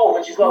really small,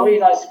 and she's got a really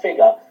nice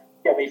figure.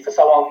 For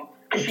someone,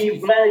 because she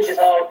manages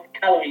her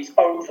calories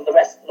over the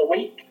rest of the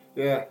week.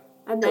 Yeah.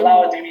 And to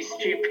allow her to do these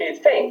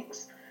stupid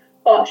things.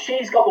 But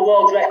she's got the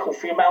world record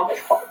for the amount of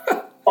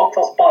hot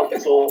cross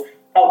buns, or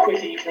how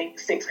quickly you can eat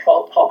 6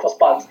 hot cross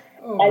buns.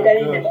 I'm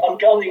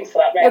going for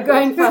that record. You're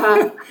going for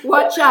her.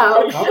 Watch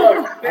out.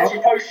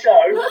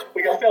 Post-show,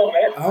 we're going to film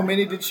it. How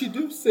many did she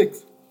do?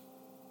 6?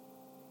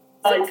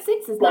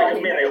 Six is like a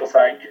minute or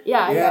so.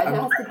 Yeah, it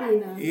has to be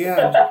now.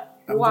 Yeah.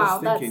 I'm wow,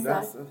 just thinking,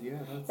 that's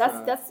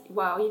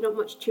wow. You're not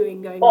much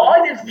chewing going on.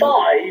 on. I did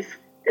 5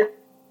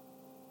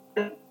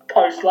 in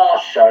post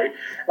last show, and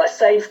I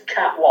saved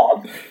Cat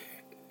 1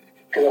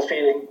 because I was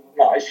feeling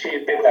nice. She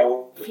had been there.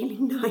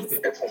 Feeling nice.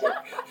 For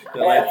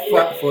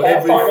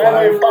every 5.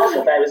 I went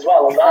butter there as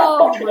well.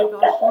 Oh my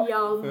gosh,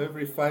 yum. For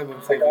every 5,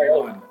 I'm saving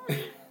 1.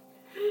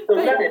 But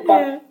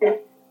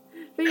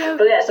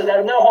yeah, so there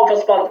are no hot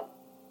cross buns.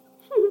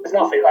 There's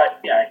nothing like,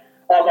 I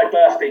have my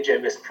birthday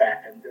during this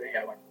prep, and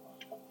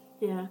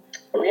yeah.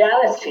 The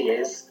reality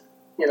is,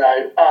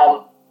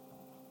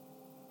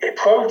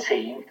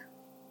 protein,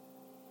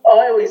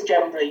 I always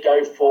generally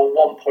go for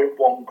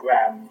 1.1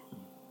 gram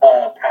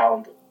per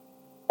pound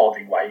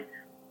body weight.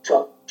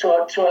 To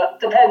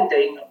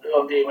depending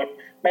on dealing with,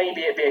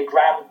 maybe it'd be a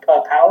gram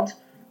per pound.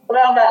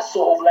 Around that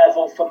sort of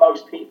level for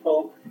most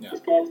people is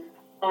good.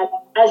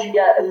 As you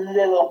get a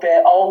little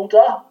bit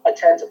older, I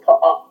tend to put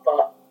up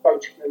the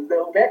protein a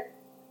little bit.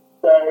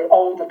 So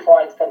older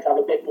clients tend to have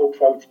a bit more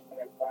protein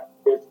than that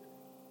with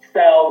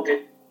cell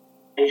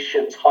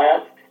division's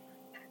higher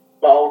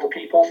for older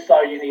people,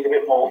 so you need a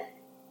bit more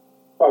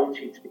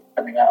protein to be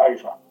sending that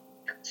over.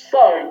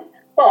 So,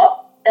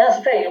 but that's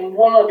the thing, and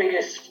one of the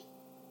biggest,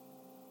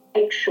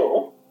 make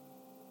sure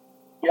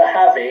you're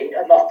having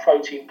enough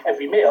protein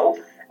every meal,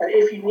 and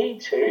if you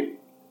need to,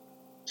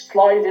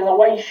 slide in a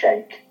whey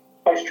shake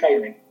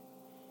post-training.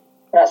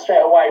 That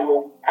straight away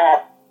will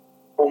add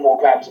 4 more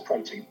grams of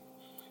protein.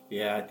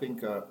 Yeah, I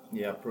think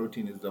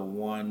protein is the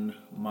one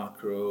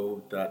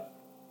macro that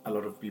a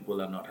lot of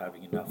people are not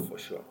having enough for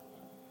sure.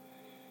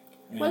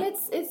 Yeah. Well,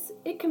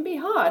 it can be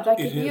hard. Like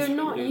if you're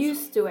not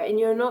used to it and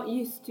you're not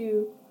used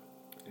to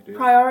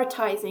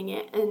prioritizing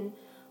it, and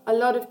a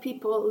lot of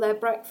people, their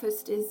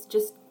breakfast is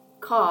just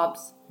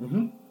carbs,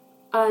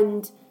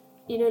 and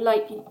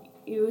like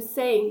you were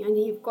saying, and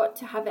you've got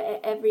to have it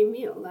at every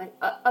meal. Like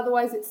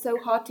otherwise, it's so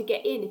hard to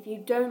get in. If you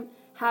don't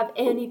have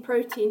any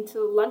protein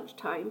till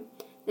lunchtime,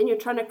 then you're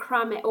trying to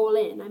cram it all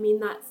in. I mean,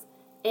 that's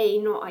A,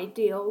 not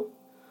ideal,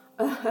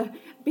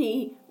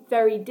 B,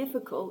 very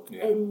difficult,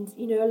 and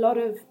a lot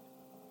of,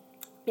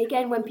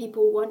 again, when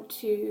people want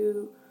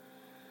to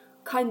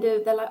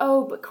they're like,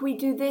 oh, but can we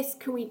do this,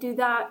 can we do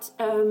that,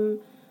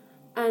 and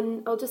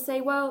I'll just say,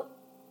 well,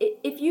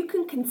 if you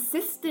can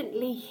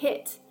consistently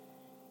hit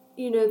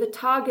the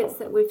targets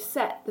that we've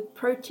set, the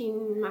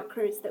protein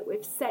macros that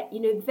we've set,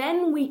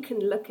 then we can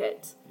look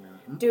at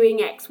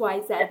doing X,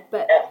 Y, Z,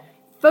 but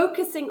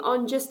focusing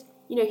on just,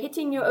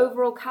 hitting your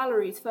overall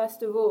calories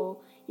first of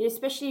all,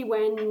 especially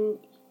when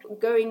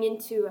going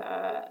into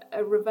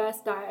a reverse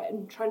diet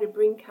and trying to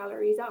bring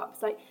calories up.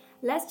 It's like,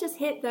 let's just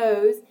hit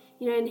those,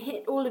 and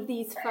hit all of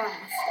these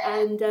fast,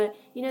 and,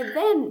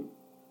 then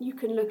you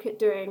can look at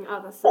doing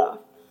other stuff.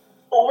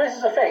 Well, this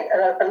is the thing,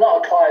 and a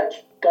lot of clients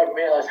don't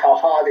realise how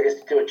hard it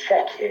is to do a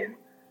check-in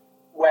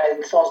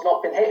when someone's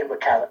not been hitting the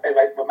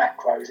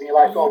macros, and you're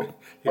like, well,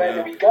 where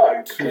do we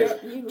go? Because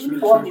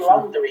you're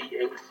under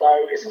eating,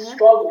 so it's a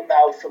struggle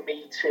now for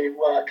me to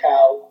work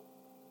out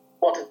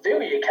what to do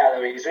with your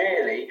calories,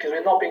 really, because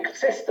we're not being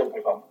consistent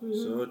with them.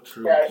 So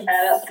true. And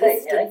that's the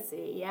thing,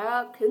 consistency,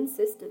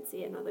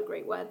 consistency, another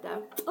great word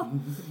there.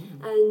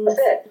 And that's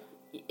it.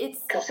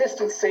 It's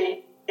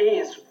consistency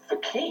is the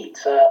key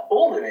to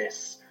all of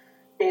this.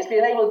 Is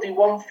being able to do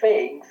one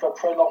thing for a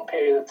prolonged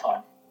period of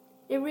time.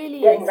 It really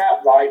is. Getting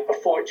that right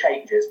before it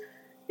changes.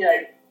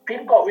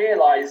 People got to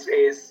realise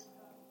is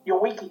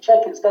your weekly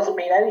check-ins doesn't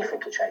mean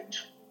anything could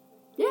change.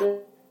 Yeah.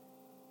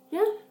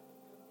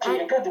 So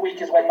a good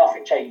week is when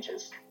nothing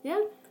changes.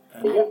 Yeah.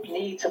 You don't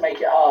need to make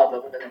it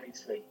harder than it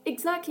needs to be.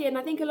 Exactly, and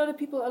I think a lot of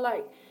people are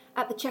like,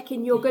 at the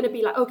check-in, you're going to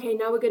be like, okay,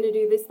 now we're going to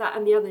do this, that,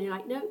 and the other. And you're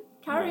like, no,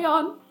 carry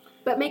on.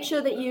 But make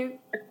sure that you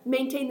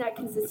maintain that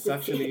consistency. It's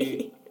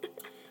actually...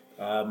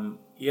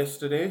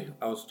 yesterday,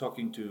 I was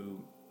talking to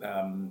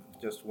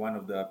just one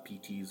of the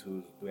PTs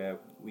where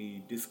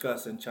we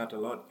discuss and chat a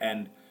lot,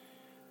 and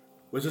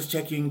we're just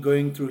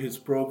going through his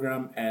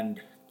program,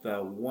 and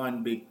the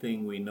one big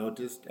thing we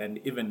noticed, and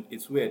even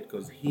it's weird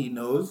because he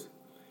knows,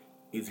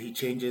 is he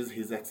changes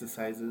his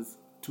exercises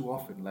too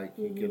often. Like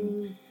he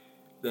can,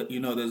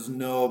 there's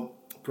no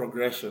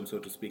progression, so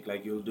to speak.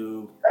 Like he'll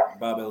do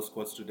barbell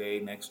squats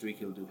today, next week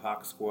he'll do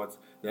hack squats,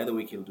 the other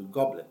week he'll do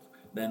goblets,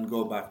 then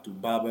go back to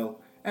barbell,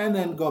 and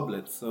then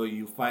goblets. So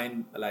you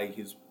find like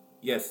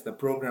the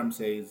program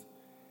says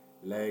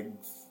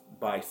legs,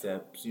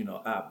 biceps,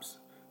 abs.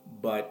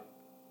 But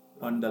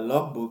on the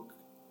logbook,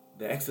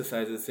 the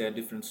exercises say a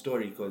different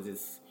story, because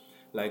it's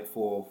like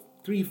for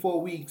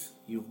 3-4 weeks,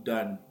 you've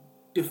done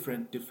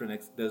different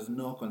there's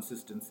no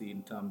consistency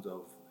in terms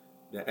of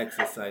the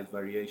exercise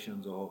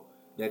variations or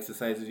the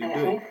exercises you're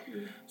doing.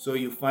 So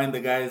you find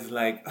the guys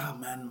like, oh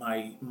man,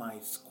 my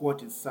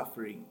squat is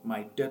suffering,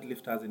 my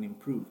deadlift hasn't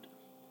improved.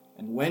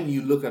 And when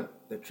you look at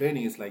the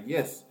training, it's like,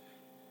 yes,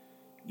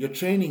 you're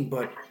training,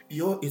 but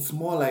it's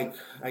more like,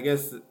 I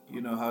guess,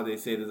 how they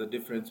say there's a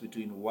difference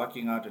between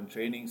working out and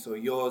training. So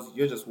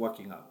you're just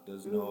working out.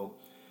 There's no,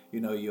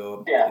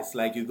 it's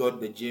like you go to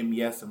the gym,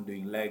 yes, I'm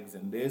doing legs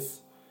and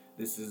this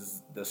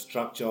is the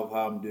structure of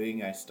how I'm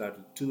doing. I start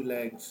with 2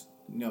 legs,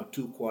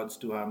 2 quads,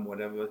 2 arm,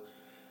 whatever.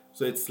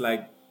 So it's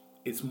like,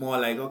 it's more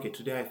like, okay,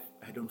 today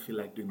I don't feel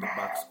like doing the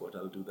back squat,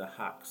 I'll do the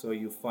hack. So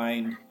you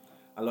find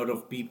a lot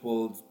of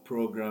people's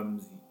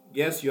programs,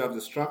 yes, you have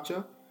the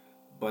structure,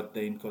 but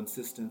the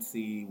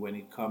inconsistency when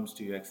it comes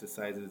to your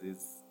exercises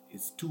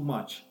is too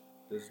much.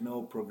 There's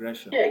no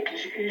progression. Yeah,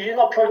 because you're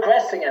not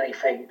progressing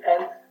anything,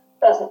 and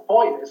that's the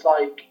point. It's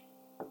like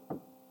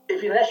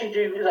unless you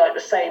do like the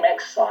same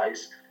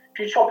exercise, if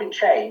you chop and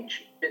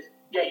change,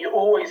 you're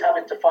always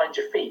having to find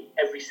your feet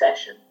every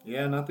session.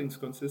 Yeah, nothing's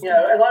consistent. You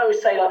know, and I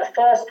always say like the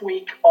first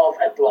week of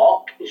a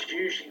block is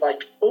usually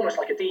like almost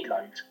like a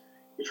deload.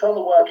 You're trying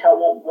to work out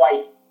what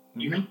weight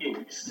you can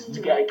use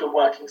to get a good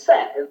working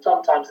set, and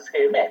sometimes it's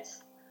hit and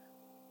miss.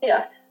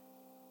 Yeah.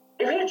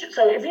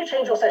 If you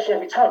change your session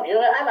every time,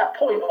 you're at that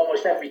point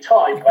almost every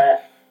time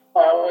where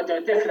we'll do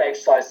a different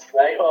exercise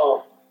today.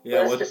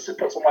 Let's just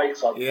put some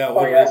weights on. Yeah,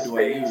 what weight do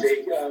I use?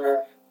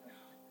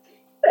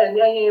 And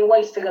you're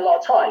wasting a lot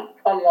of time,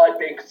 unlike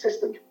being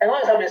consistent. And I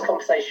was having this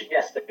conversation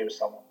yesterday with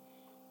someone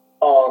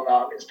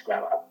on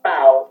Instagram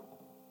about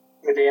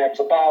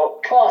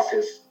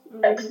classes,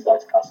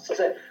 exercise classes. So I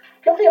said,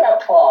 the good thing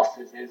about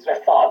classes is they're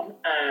fun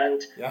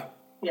and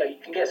you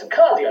can get some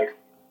cardio.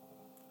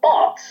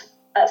 But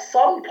at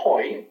some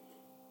point,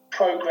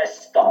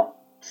 progress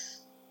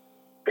stops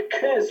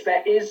because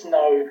there is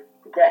no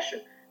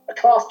progression. A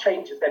class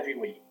changes every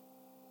week.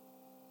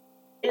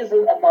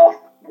 Isn't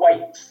enough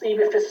weights,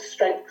 even if it's a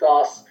strength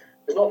class,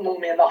 there's not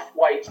normally enough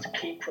weights to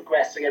keep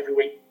progressing every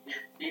week.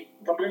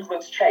 The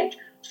movements change.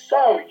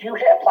 So you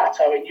hit a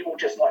plateau and you will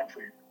just not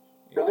improve.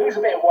 You lose a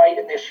bit of weight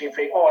initially and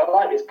think, I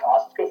like this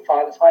class, it's good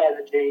fun, it's high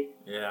energy.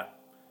 Yeah.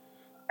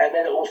 And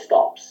then it all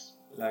stops.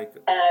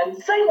 And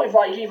same with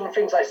even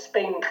things like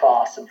spin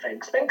class and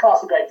things. Spin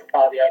class are great for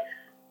cardio,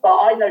 but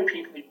I know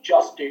people who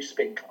just do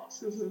spin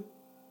classes.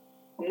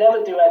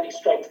 Never do any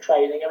strength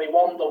training, and they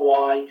wonder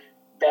why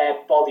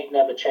their body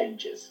never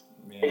changes.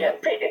 They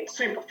get fit in,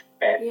 super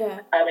fit,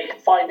 and they can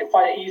find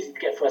it easy to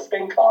get through a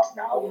spin class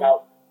now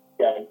without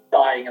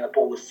dying in a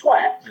ball of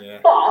sweat.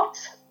 But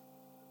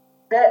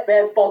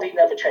their body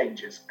never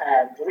changes,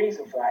 and the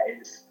reason for that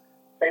is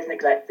they've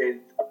neglected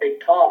a big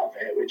part of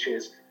it, which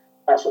is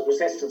that sort of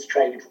resistance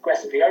training,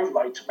 progressively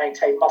overload to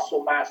maintain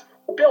muscle mass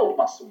or build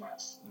muscle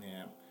mass.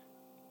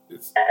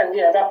 And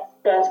that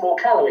burns more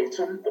calories.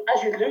 So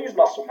as you lose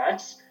muscle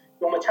mass,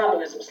 your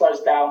metabolism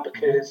slows down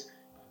because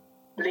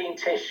lean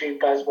tissue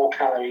burns more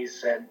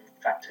calories than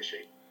fat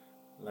tissue.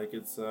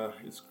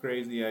 It's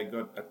crazy. I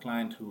got a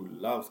client who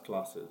loves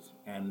classes,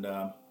 and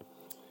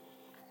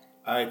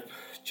I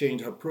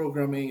changed her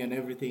programming and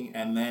everything,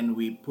 and then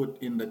we put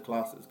in the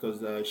classes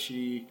because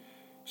she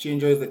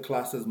enjoys the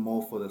classes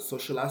more for the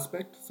social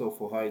aspect. So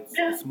for her,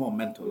 it's more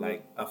mental.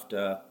 Like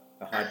after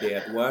a hard day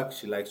at work,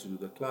 she likes to do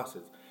the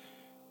classes.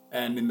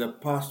 And in the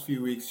past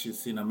few weeks, she's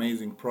seen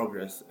amazing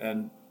progress.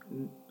 And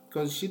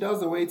because she does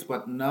the weights,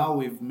 but now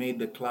we've made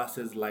the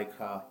classes like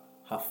her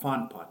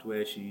fun part,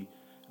 where she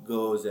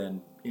goes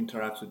and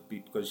interacts with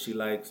people because she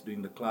likes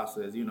doing the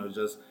classes,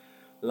 just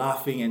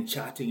laughing and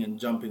chatting and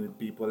jumping with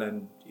people.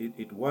 And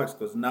it works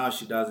because now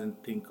she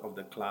doesn't think of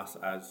the class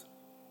as,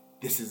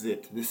 this is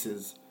it, this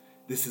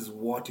is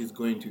what is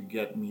going to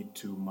get me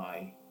to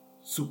my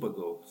super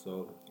goal.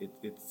 So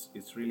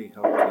it's really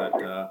helped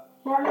that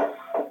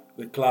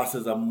the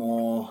classes are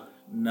more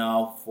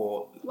now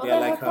for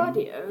like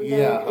cardio.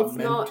 It's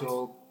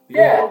mental,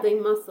 not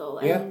building muscle,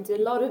 and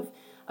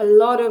a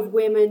lot of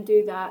women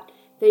do that.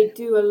 They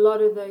do a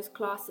lot of those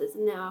classes,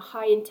 and they are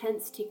high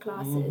intensity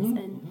classes.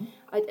 And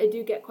I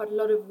do get quite a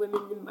lot of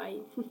women in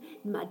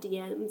my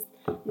DMs,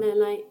 and they're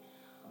like,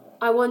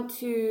 I want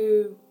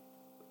to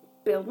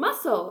build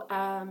muscle,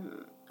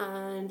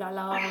 and I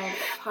love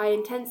high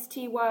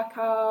intensity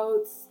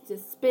workouts,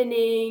 just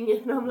spinning,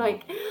 and I'm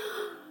like,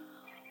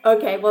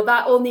 okay, well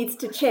that all needs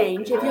to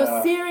change. If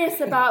you're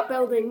serious about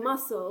building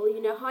muscle,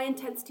 high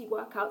intensity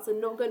workouts are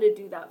not going to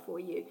do that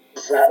for you.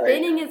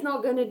 Spinning is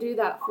not going to do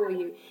that for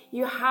you.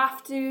 You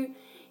have to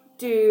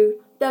do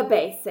the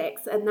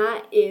basics, and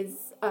that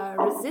is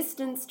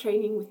resistance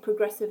training with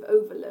progressive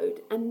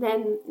overload. And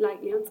then,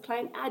 like Leon's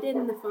client, add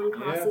in the fun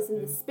classes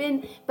and the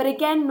spin, but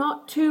again,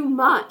 not too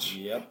much.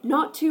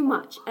 Not too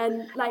much.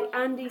 And like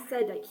Andy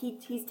said, like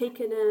he's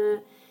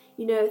taken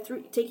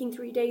taking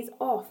 3 days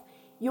off.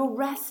 Your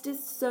rest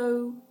is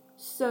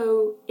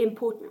so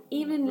important.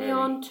 Even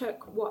Leon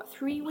took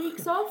 3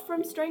 weeks off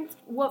from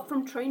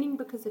from training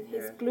because of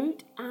his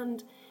glute,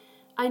 and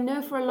I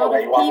know for a lot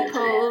of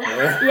people,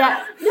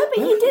 no, but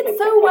he did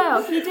so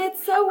well. He did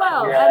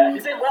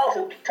well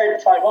to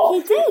take time off.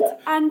 He did,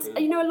 and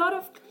a lot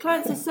of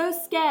clients are so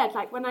scared.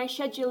 Like when I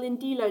schedule in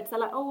deloads, they're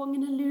like, "Oh, I'm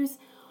going to lose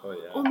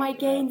all my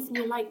gains," and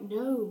you're like,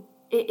 "No,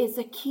 it is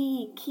a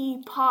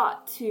key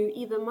part to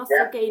either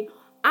muscle gain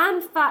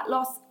and fat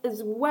loss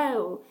as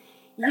well."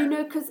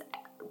 Because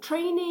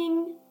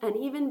training and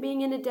even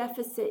being in a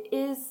deficit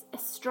is a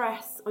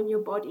stress on your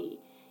body,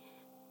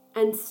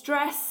 and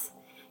stress.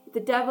 The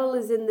devil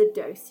is in the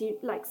dose.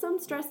 Some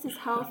stress is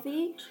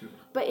healthy,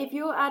 but if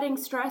you're adding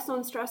stress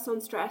on stress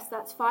on stress,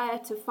 that's fire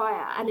to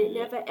fire, and it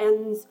never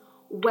ends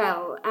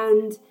well.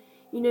 And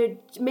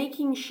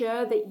making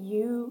sure that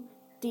you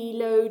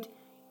deload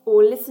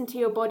or listen to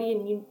your body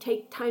and you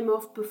take time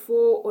off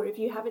before, or if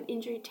you have an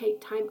injury, take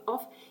time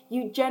off,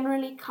 you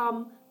generally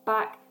come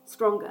back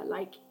stronger.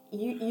 Like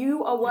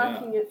you are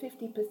working at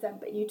 50%,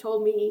 but you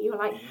told me you're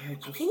like, I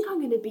think I'm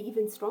going to be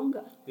even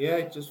stronger. Yeah,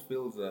 it just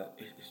feels it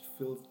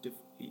feels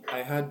different.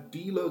 I had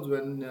deloads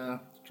when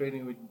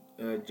training with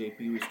JP.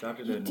 We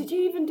started. Did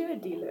you even do a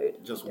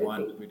deload? Just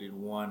one. We did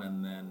one,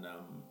 and then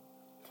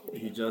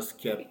he just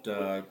kept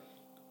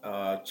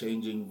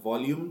changing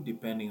volume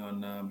depending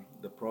on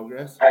the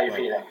progress. How you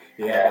feeling?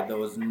 Yeah, but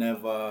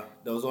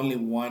there was only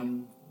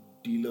one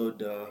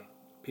deload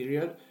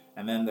period,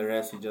 and then the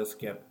rest he just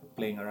kept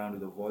playing around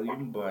with the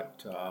volume.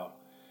 But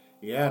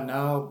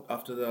now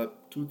after the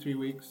 2-3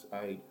 weeks,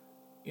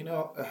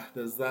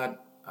 there's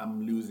that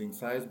I'm losing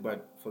size,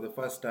 but for the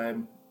first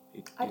time,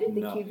 I didn't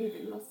think you've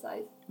even lost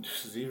size.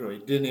 Zero.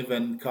 It didn't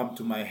even come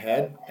to my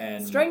head.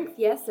 And strength,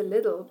 yes, a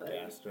little,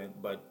 but strength,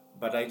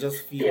 but I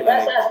just feel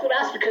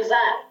that's because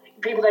that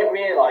people don't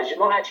realise you're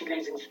not actually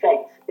losing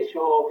strength. It's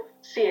your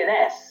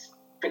CNS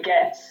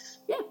forgets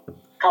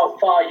how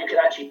far you can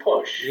actually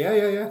push.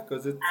 Yeah.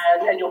 Because it's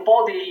and your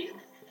body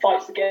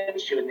fights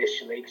against you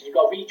initially because you've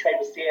got to retrain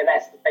the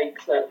CNS to take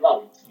certain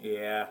loads.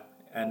 Yeah,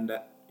 and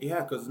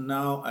because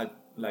now at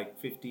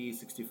like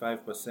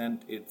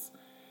 50-65%, it's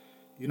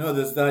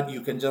there's that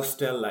you can just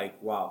tell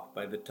like wow.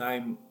 By the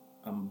time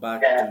I'm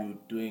back to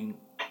doing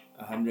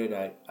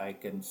 100, I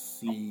can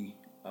see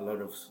a lot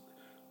of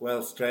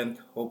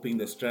strength. Hoping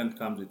the strength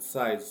comes with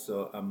size,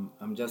 so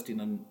I'm just in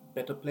a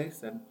better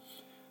place and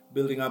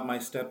building up my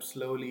steps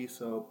slowly.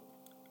 So,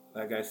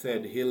 like I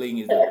said, healing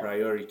is the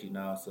priority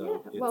now.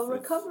 So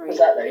recovery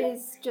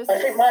is just. I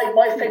think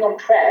my thing on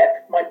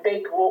prep, my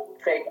big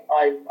thing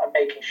I'm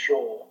making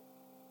sure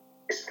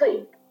is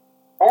sleep.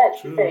 I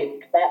actually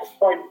think that's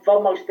probably the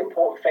most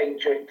important thing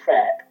during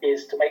prep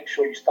is to make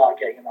sure you start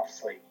getting enough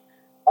sleep.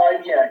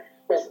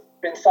 There's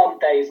been some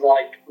days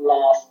like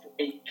last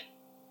week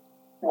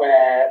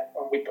where I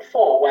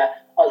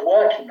was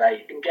working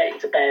late and getting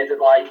to bed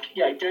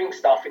at doing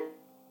stuff.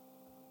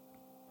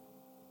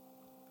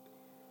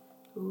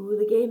 Ooh,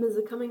 the gamers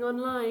are coming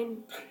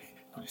online.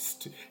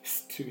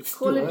 It's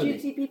Call of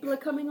Duty people are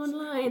coming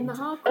online. The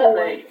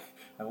hardcore.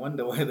 I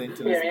wonder why the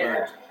internet's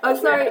bad. Oh,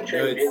 sorry.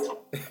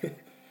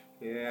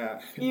 Yeah.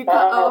 You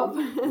cut off.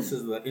 This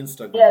is the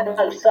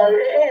Instagram. So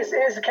it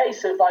is a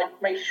case of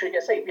making sure you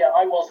get sleep. Yeah,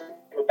 I wasn't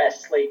the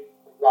best sleep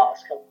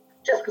last couple,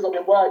 just because I've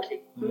been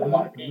working a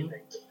lot of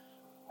evenings.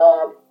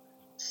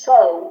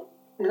 So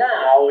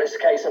now it's a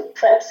case of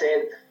preps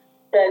in,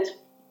 bed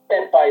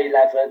by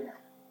 11,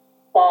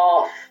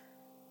 bath,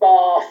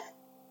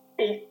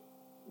 eat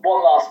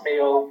one last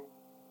meal,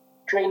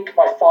 drink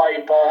my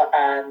fibre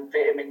and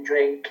vitamin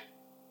drink,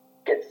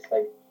 get to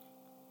sleep.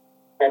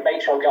 And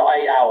make sure I've got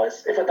 8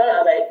 hours. If I don't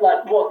have 8,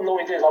 what I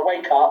normally do is I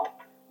wake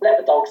up, let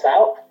the dogs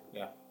out,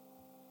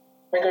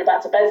 then go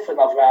back to bed for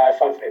another hour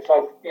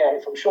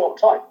if I'm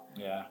short on time.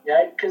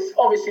 Because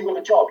obviously with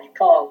a job you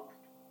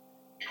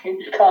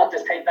can't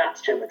just take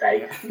naps during the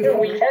day. The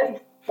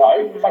weekend,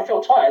 though, if I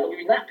feel tired, I'll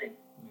be napping.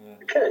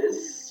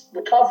 Because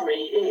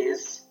recovery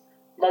is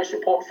the most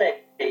important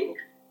thing,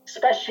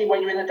 especially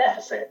when you're in a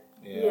deficit.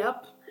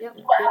 Yep.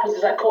 What happens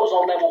is that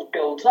cortisol levels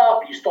builds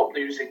up, you stop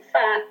losing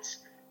fat,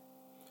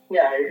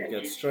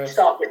 you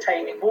start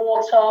retaining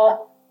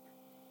water,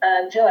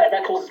 and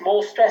that causes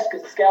more stress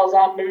because the scales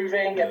aren't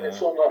moving, and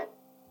it's all a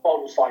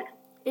horrible cycle.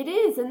 It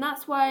is, and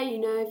that's why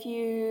if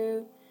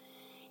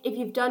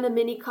you've done a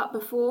mini cut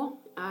before,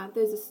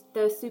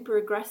 they're super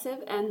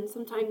aggressive, and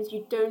sometimes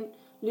you don't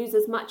lose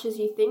as much as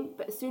you think.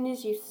 But as soon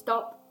as you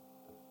stop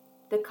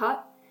the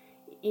cut,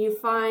 you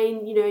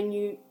find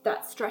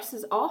that stress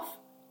is off.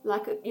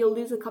 You'll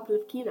lose a couple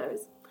of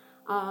kilos,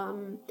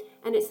 and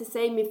it's the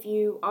same if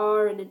you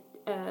are in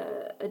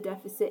a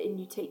deficit and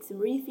you take some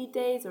refeed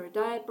days or a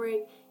diet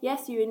break.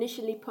 Yes, you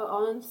initially put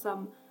on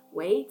some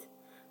weight.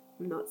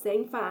 I'm not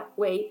saying fat,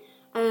 weight.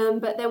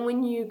 But then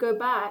when you go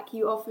back,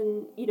 you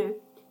often,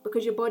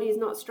 because your body is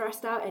not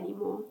stressed out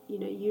anymore,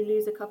 you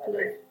lose a couple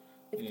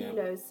of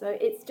kilos. So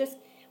it's just,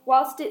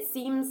 whilst it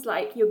seems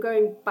like you're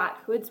going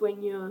backwards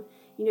when you're,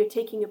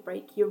 taking a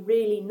break, you're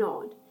really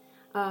not.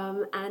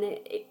 And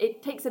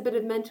it takes a bit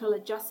of mental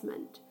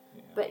adjustment,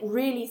 but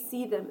really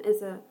see them as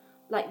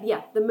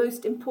the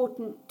most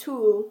important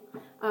tool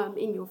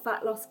in your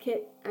fat loss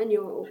kit and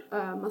your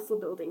muscle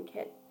building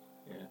kit.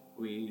 Yeah,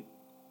 we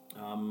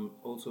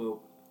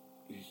also,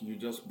 you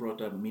just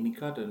brought up mini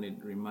cut, and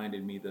it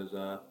reminded me there's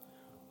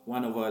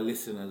one of our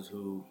listeners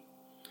who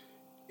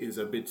is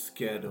a bit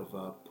scared of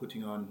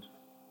putting on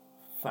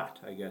fat,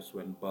 I guess,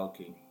 when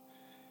bulking.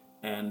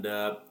 And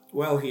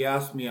he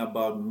asked me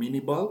about mini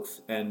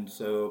bulks, and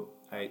so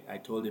I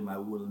told him I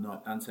will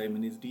not answer him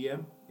in his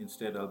DM.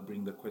 Instead, I'll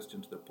bring the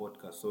question to the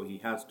podcast, so he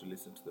has to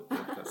listen to the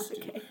podcast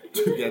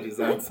to get his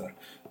answer.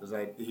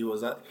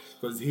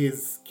 Because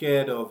he's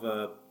scared of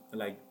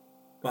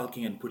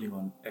bulking and putting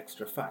on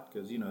extra fat,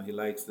 because he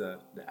likes the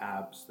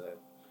abs,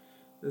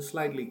 the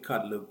slightly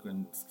cut look,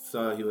 and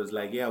so he was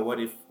like, what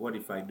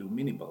if I do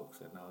mini bulks?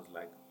 And I was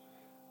like,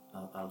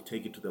 I'll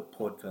take it to the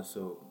podcast,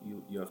 so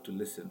you have to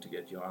listen to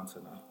get your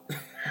answer now.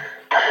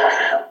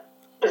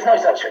 There's no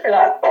such thing.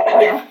 Now, the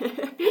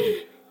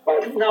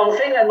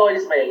thing that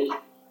annoys me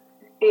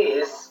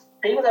is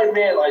people don't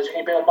realise when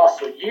you build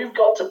muscle, you've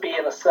got to be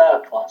in a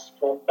surplus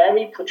for a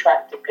very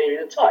protracted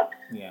period of time.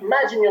 Yeah.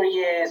 Imagine your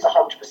year is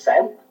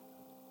 100%.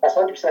 That's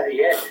 100% a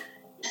year.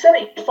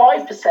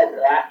 75% of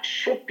that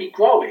should be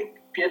growing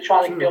if you're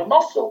trying to build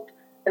muscle,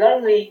 and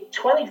only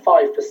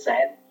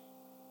 25%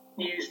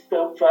 used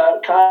for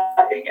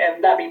cutting,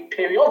 and that'd be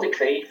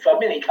periodically for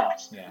mini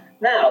cuts. Yeah.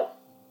 Now,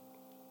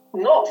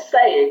 not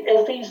saying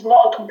if he's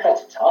not a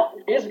competitor,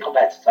 if he is a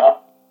competitor,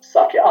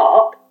 suck it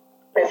up.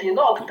 But if you're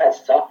not a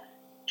competitor,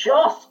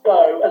 just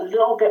go a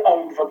little bit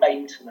over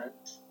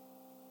maintenance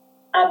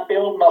and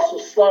build muscle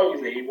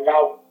slowly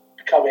without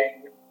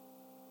becoming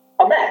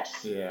a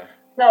mess. Yeah.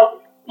 Now,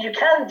 you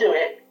can do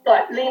it,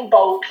 like lean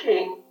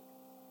bulking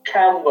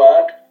can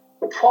work.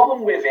 The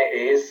problem with it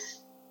is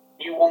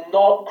you will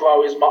not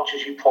grow as much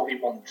as you probably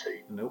want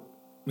to. Nope.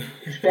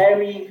 It's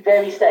very,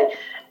 very steady.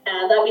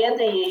 And at the end of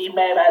the year, you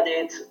may have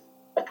added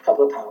a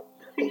couple of pounds,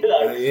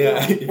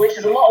 which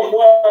is a lot of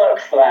work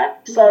for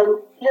that.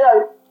 So,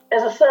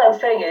 there's a certain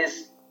thing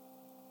is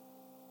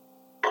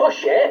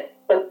push it,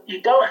 but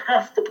you don't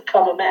have to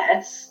become a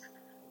mess.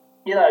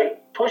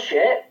 Push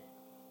it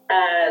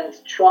and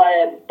try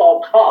and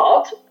bulk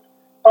hard.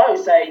 I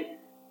would say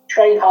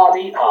train hard,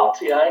 eat hard,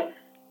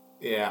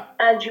 Yeah.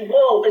 And you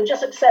will, and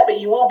just accept that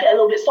you will get a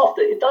little bit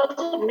softer. It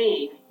doesn't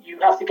mean you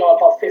have to go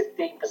above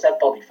 15%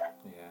 body fat.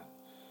 Yeah.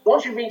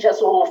 Once you reach that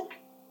sort of,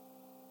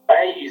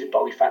 I hate using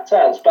body fat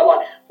terms,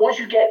 but once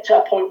you get to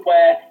a point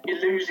where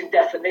you're losing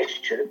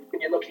definition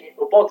when you're looking at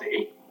your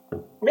body,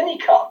 mini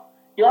cut,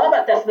 you'll have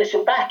that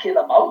definition back in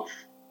a month.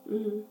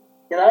 Mm-hmm.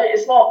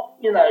 It's not,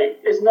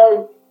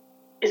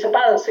 it's a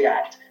balancing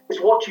act. It's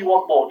what do you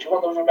want more? Do you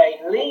want to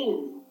remain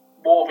lean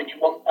more than you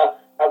want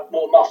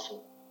more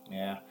muscle?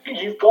 Yeah.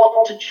 You've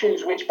got to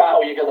choose which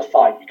battle you're going to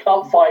fight. You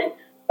can't fight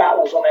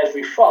battles on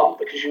every front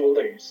because you will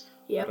lose.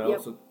 Yep, but I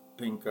also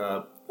think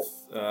the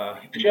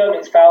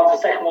Germans found the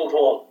Second World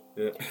War.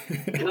 Yeah.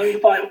 You can only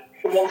fight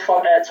from one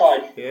front at a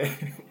time. Yeah.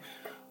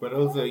 But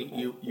also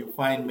you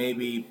find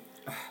maybe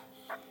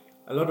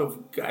a lot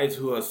of guys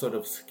who are sort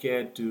of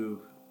scared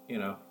to,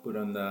 put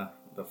on the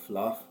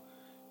fluff.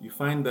 You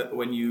find that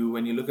when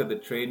you look at the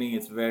training,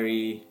 it's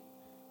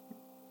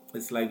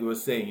like we were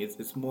saying,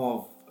 it's more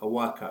of a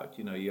workout.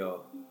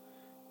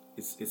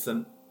 It's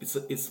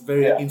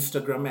very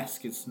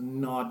Instagram-esque. It's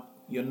not,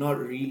 you're not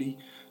really,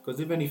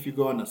 because even if you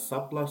go on a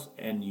surplus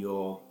and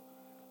you're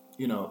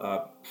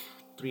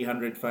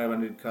 300,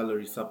 500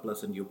 calorie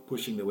surplus and you're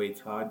pushing the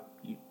weights hard,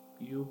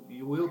 you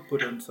will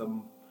put on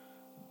some,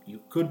 you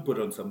could put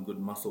on some good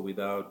muscle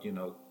without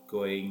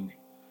going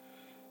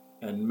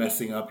and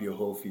messing up your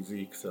whole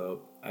physique.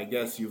 So I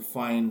guess you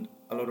find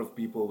a lot of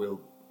people will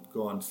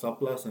go on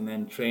surplus, and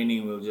then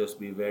training will just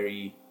be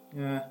very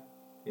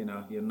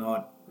you're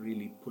not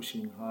really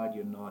pushing hard,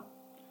 you're not,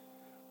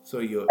 so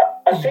you're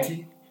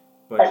eating.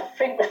 I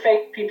think the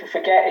thing people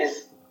forget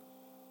is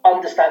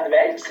understand the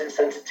insulin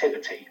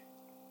sensitivity.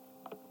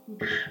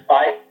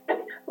 Right?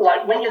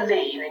 Like when you're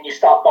lean and you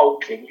start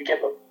bulking, you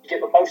get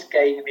the most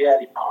gain in the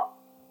early part,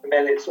 and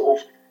then it's sort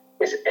of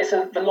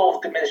the law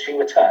of diminishing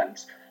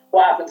returns.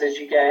 What happens is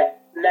you get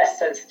less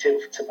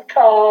sensitive to the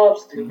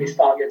carbs, they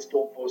start getting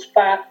stored more as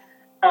fat,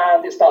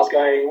 and it starts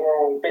going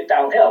a bit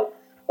downhill.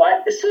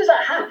 Right? As soon as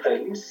that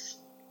happens,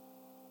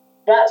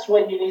 that's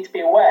when you need to be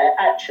aware,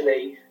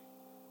 actually,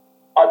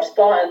 I'm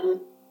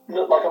starting to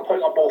look like I'm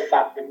putting on more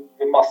fat than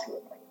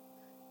muscle.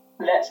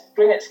 Let's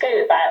scale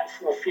it back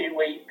for a few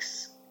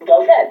weeks and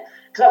go again.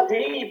 Because that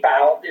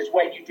rebound is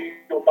when you do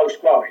your most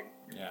growing.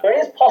 Yeah. So it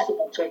is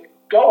possible to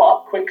go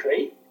up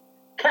quickly,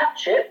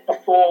 catch it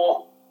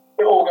before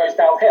it all goes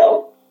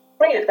downhill,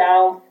 bring it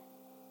down,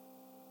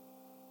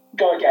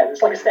 go again.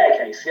 It's like a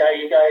staircase.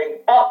 You're going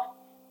up,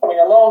 coming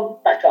along,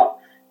 back up.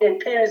 In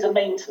periods of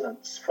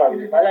maintenance,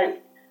 thrown in. I know,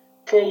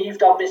 clearly you've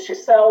done this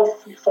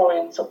yourself. You throw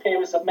in some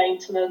periods of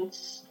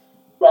maintenance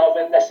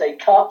rather than, let's say,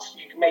 cuts.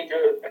 You can make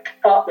a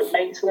cut with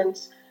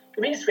maintenance.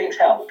 But these things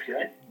help,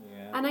 Yeah.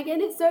 And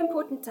again, it's so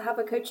important to have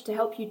a coach to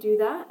help you do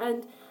that.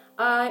 And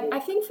I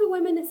think for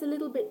women, it's a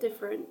little bit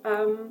different.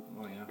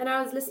 And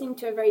I was listening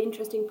to a very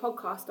interesting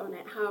podcast on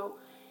it, how,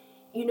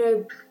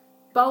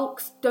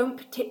 bulks don't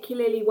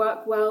particularly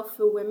work well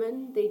for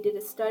women. They did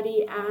a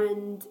study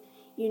and,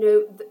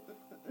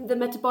 the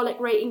metabolic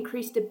rate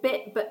increased a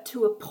bit, but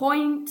to a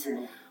point.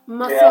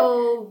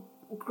 Muscle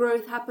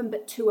growth happened,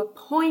 but to a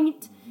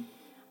point. Mm-hmm.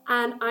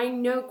 And I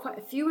know quite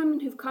a few women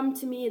who've come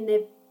to me and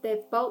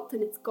they've bulked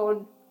and it's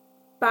gone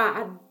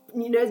bad.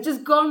 It's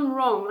just gone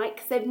wrong.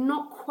 Like, they've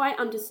not quite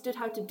understood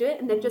how to do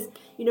it, and they've just,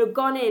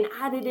 gone in,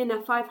 added in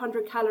a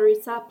 500 calorie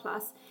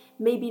surplus,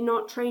 maybe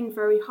not trained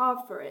very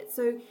hard for it.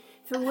 So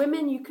for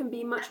women, you can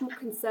be much more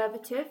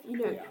conservative.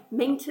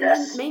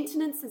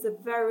 Maintenance is a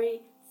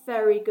very,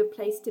 very good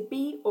place to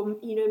be, or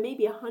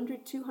maybe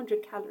 100,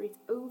 200 calories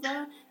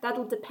over.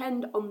 That'll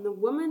depend on the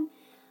woman,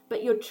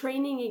 but your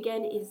training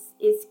again is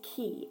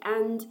key.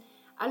 And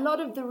a lot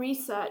of the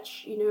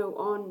research,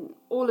 on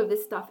all of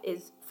this stuff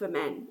is for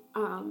men.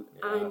 And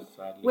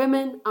sadly.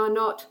 Women are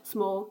not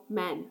small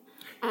men.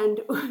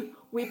 And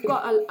we've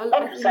got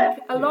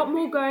a lot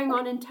more going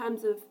on in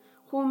terms of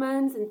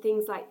hormones and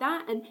things like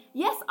that. And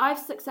yes, I've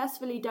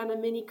successfully done a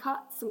mini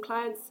cut. Some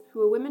clients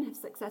who are women have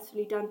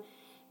successfully done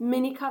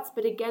mini cuts.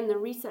 But again, the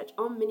research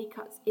on mini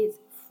cuts is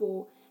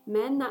for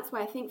men. That's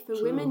why I think for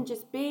women,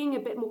 just being a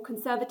bit more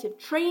conservative,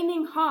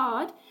 training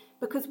hard,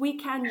 because we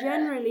can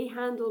generally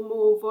handle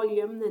more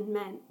volume than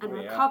men and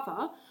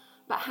recover,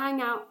 but hang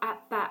out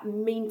at that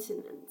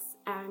maintenance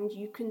and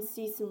you can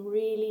see some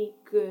really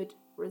good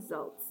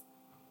results.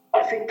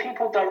 I think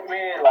people don't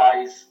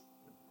realise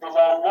the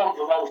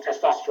role of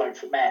testosterone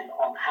for men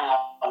on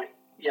how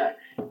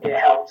it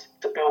helps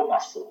to build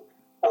muscle.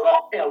 A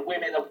lot,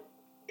 women are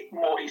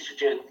more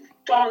estrogen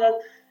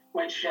dominant,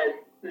 which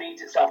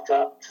leads itself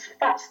to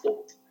fat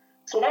stores.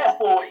 So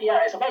therefore,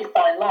 it's a very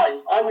fine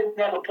line. I would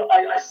never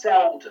I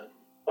seldom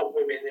put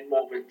women in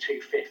more than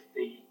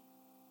 250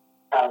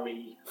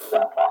 calorie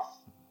surplus.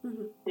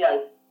 Mm-hmm.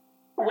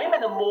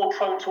 Women are more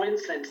prone to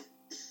insulin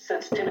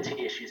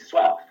sensitivity issues as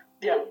well.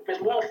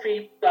 There's more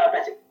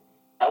diabetic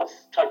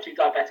males, type 2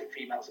 diabetic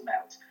females and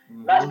males.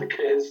 Mm-hmm. That's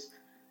because,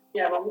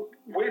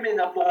 women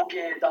are more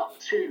geared up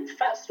to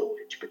fat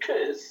storage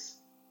because,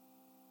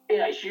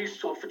 it's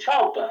useful for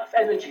childbirth,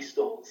 energy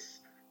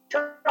stores,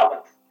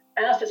 childbirth.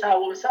 And that's just how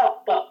it works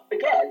out. But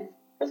again,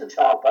 because of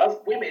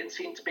childbirth, women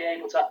seem to be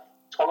able to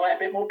tolerate a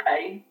bit more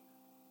pain,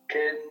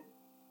 can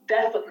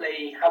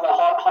definitely have a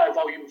higher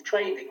volume of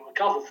training and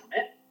recover from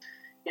it.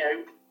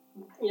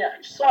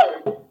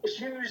 So it's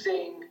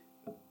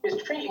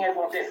treating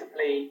everyone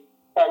differently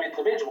per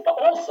individual,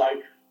 but also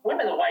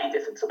women are way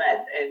different to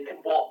men in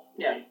what,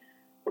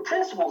 the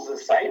principles are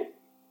the same,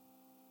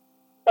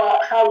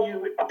 but how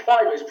you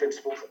apply those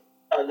principles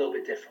are a little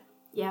bit different.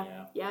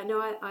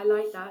 No, I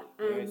like that,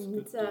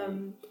 and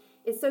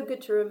it's so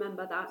good to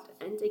remember that.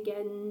 And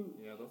again,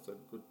 that's a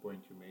good point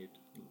you made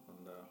on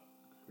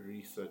the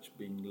research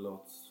being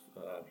lots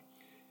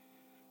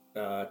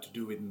to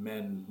do with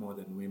men more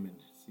than women.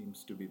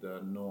 Seems to be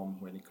the norm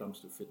when it comes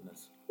to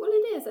fitness. Well,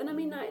 it is, and I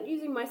mean,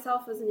 using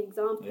myself as an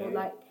example,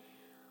 like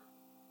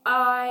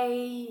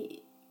I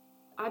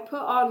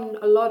put on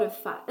a lot of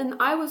fat, and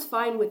I was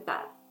fine with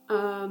that.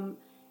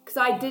 Because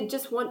I did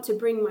just want to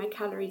bring my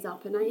calories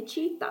up, and I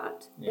achieved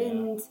that. Yeah.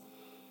 And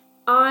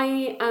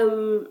I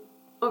am,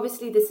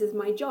 obviously this is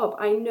my job,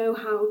 I know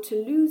how to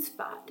lose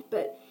fat,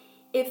 but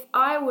if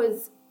I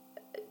was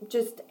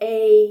just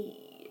a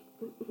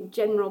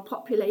general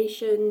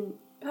population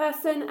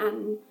person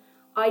and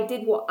I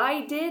did what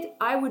I did,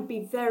 I would be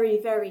very,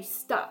 very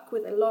stuck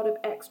with a lot of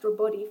extra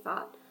body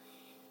fat.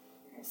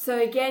 So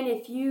again,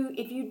 if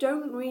you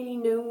don't really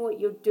know what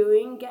you're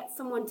doing, get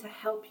someone to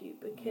help you,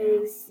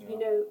 because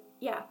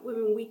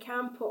women, we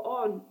can put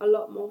on a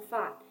lot more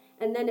fat,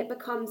 and then it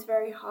becomes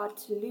very hard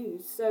to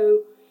lose.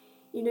 So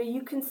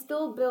you can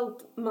still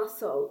build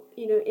muscle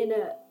in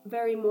a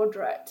very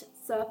moderate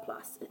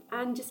surplus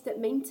and just at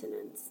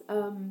maintenance.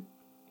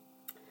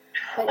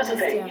 That's the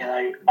thing,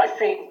 I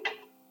think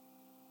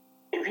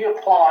if you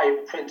apply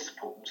the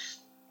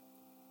principles,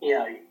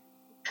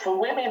 for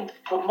women,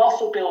 for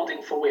muscle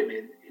building for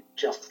women, it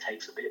just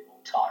takes a bit more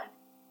time.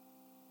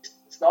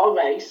 It's not a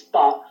race,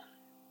 but,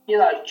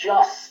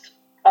 just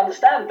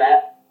understand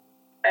that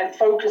and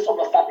focus on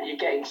the fact that you're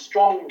getting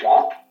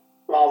stronger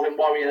rather than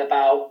worrying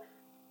about,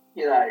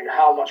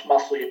 how much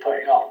muscle you're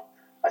putting on.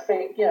 I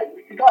think,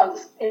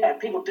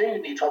 people do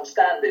need to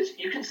understand this.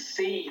 You can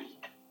see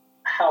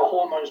how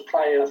hormones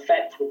play an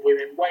effect with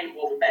women way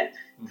more than men.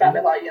 In fact,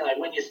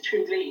 when you're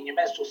too lean, your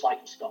menstrual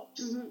cycle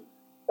stops. Mm-hmm.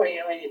 When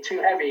you're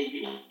too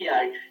heavy,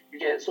 you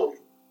get sort of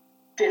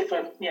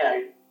different,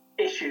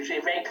 issues,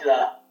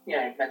 irregular,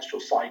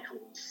 menstrual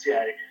cycles,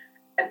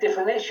 and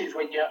different issues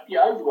when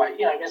you're overweight.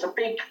 There's a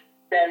big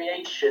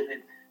variation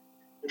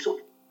in sort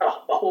of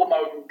the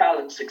hormone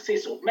balancing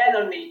seesaw. Men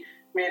only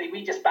really,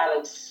 we just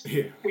balance,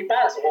 we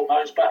balance the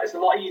hormones, but it's a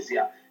lot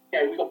easier.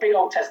 We've got big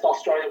old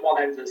testosterone at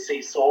one end of the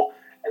seesaw,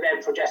 and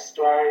then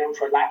progesterone,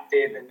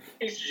 prolactin, and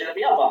estrogen at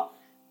the other.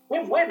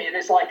 With women,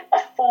 it's like a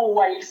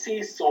four-way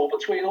seesaw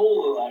between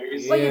all of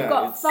those. Well, you've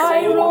got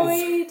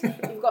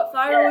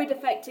thyroid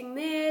affecting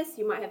this,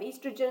 you might have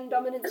estrogen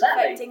dominance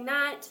affecting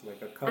that,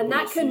 and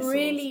that can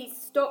really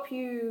stop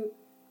you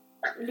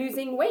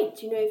losing weight.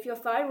 If your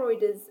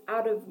thyroid is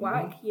out of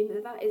whack,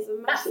 that is a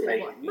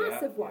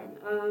massive one.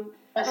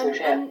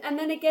 And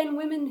then again,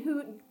 women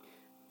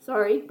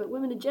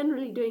are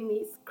generally doing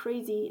these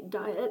crazy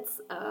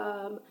diets,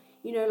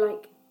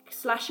 like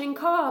slashing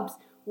carbs.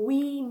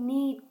 We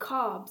need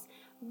carbs.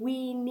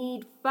 We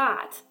need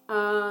fat.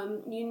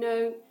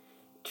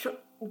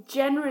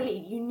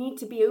 Generally, you need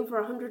to be over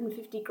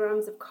 150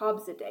 grams of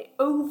carbs a day,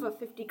 over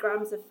 50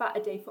 grams of fat a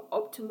day for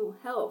optimal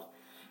health.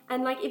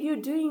 And if you're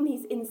doing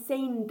these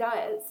insane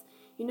diets,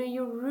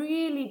 you're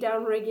really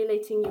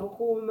down-regulating your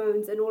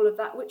hormones and all of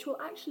that, which will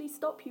actually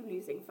stop you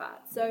losing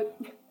fat. So,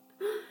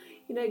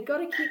 got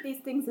to keep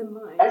these things in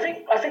mind. I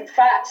think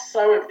fat's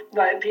so,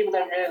 people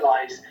don't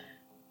realise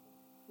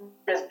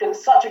there's been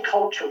such a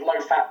culture of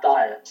low-fat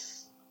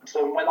diets.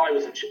 So when I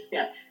was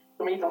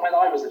even when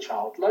I was a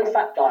child,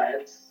 low-fat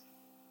diets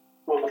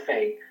were the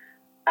thing.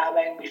 And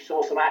then we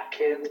saw some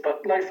Atkins,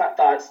 but low-fat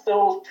diets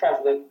still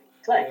prevalent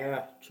today.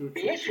 Yeah, true.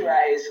 The issue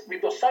is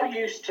we've got so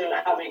used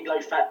to having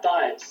low-fat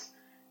diets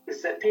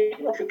is that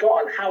people have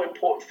forgotten how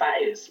important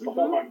fat is for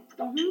hormone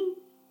production.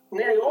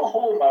 Nearly all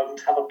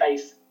hormones have a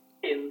base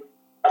in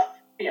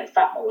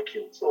fat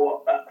molecules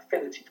or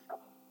affinity to fat.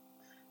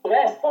 So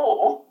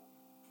therefore,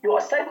 your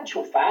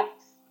essential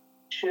fats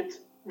should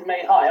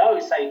remain high. I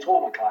always say to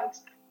all my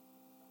clients,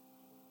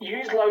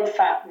 use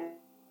low-fat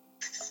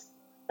meats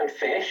and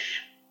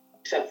fish,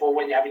 except for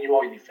when you're having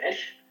your oily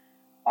fish.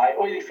 Right?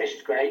 Oily fish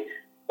is great,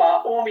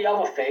 but all the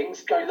other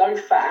things go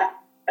low-fat,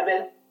 and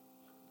then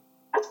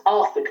that's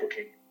after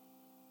cooking.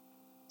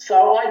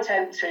 So I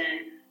tend to,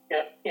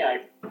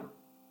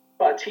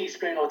 put a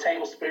teaspoon or a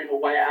tablespoon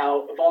or weigh it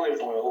out of olive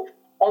oil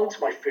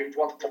onto my food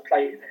once I've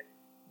plated it.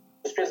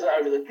 Just drizzle it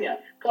over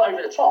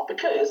over the top,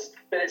 because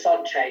then it's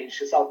unchanged,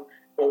 it's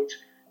uncooked,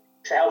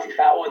 it's a healthy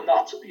fat or a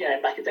nut,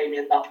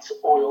 macadamia nut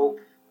oil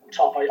on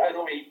top. I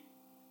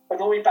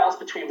normally bounce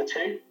between the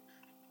two,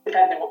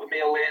 depending what the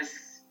meal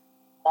is.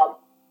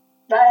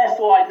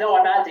 Therefore, I know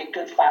I'm adding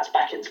good fats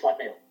back into my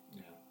meal.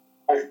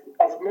 Yeah.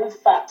 I've removed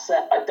fats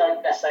that I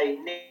don't necessarily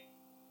need,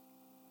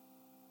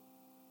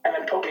 and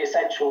then put the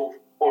essential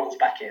oils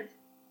back in.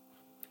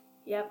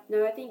 Yep.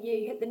 No, I think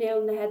you hit the nail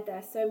on the head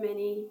there. So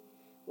many,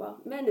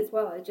 men as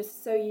well, are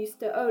just so used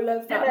to,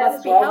 low fat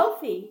must be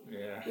healthy.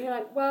 Yeah. You're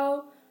like,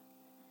 well,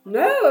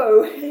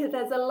 no.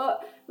 There's a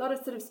lot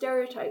of sort of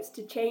stereotypes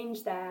to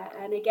change there.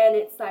 And again,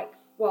 it's like,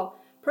 well,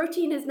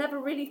 protein is never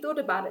really thought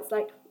about. It's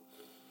like,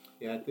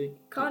 yeah, I think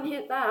can't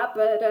hit that,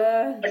 but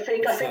I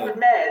think with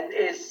men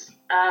is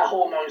our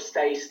hormones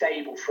stay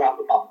stable throughout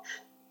the month.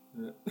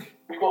 Yeah.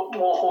 We've got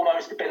more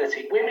hormone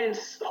stability.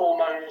 Women's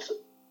hormones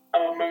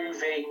are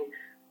moving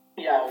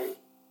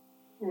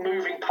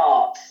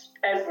parts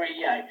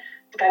every,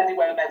 depending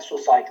where the menstrual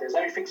cycle is.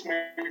 Everything's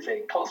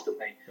moving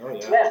constantly. Oh,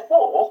 yeah. So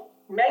therefore,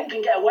 men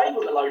can get away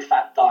with a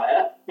low-fat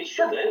diet. They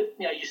shouldn't.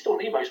 You still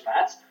need most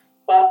fats,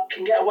 but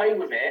can get away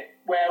with it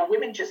where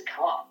women just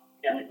can't.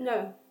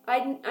 No,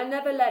 I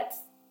never let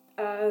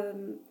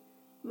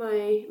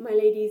my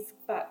lady's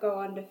fat go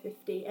under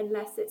 50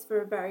 unless it's for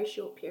a very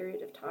short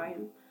period of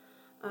time.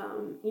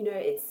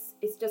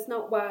 It's just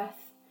not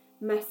worth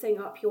messing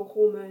up your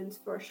hormones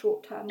for a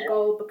short-term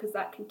goal, because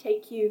that can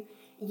take you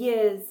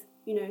years,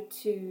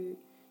 to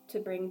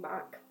bring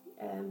back.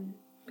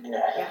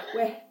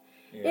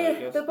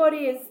 The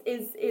body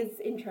is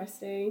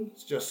interesting.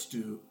 It's just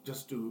to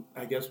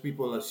I guess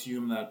people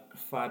assume that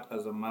fat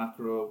as a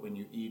macro when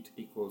you eat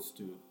equals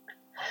to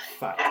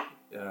fat,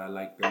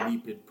 like the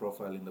lipid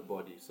profile in the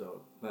body.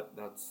 So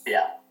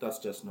that's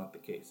just not the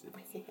case.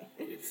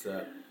 It's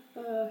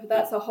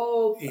that's a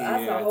whole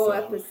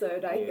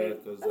episode. I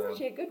think that's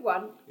actually a good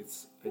one.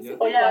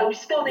 We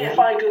still need to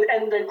find a good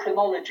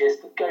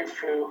endocrinologist to go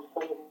through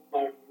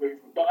hormone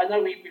movement. But I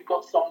know we've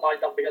got some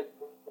lined up.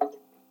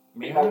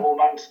 We have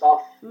hormone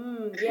stuff.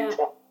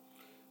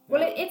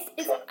 Well,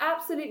 it's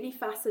absolutely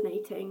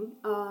fascinating.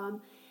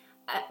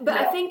 But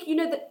I think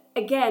that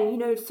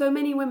again, so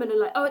many women are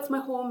like, oh, it's my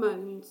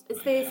hormones.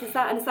 It's this, it's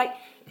that, and it's like.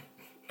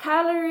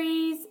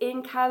 Calories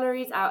in,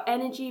 calories out,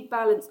 energy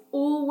balance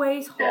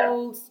always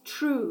holds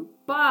true,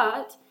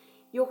 but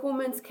your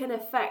hormones can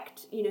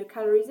affect,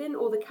 calories in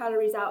or the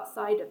calories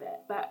outside of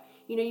it. But,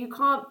 you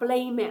can't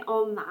blame it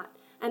on that.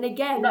 And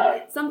again,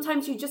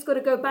 sometimes you just got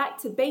to go back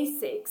to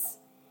basics,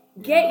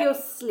 get your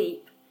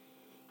sleep,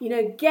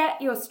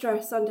 get your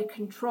stress under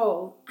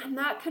control, and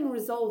that can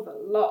resolve a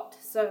lot.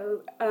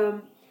 So,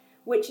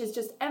 which is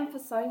just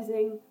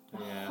emphasizing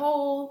the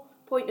whole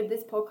point of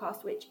this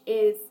podcast, which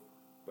is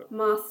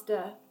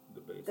master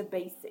the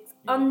basics.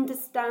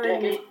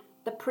 Understand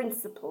the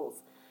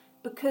principles,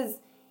 because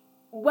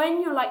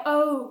when you're like,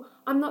 oh,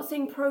 I'm not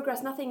seeing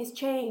progress, nothing has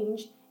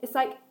changed, it's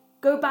like,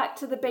 go back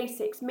to the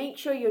basics, make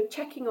sure you're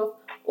checking off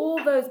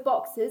all those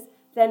boxes,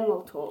 then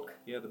we'll talk.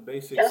 The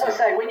basics. As I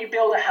say, when you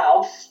build a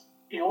house,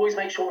 you always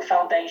make sure the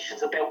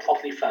foundations are built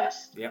properly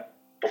first.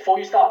 Before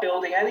you start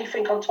building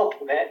anything on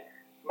top of it,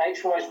 make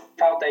sure those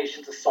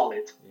foundations are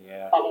solid.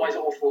 Otherwise it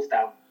all falls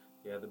down.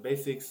 The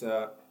basics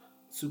are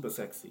super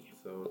sexy,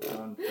 so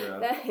don't.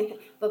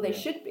 Well, they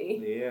should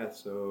be.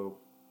 So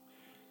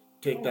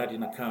take that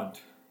in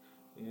account.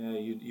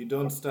 You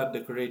don't start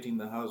decorating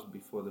the house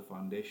before the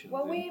foundations.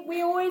 Well,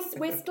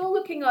 we're still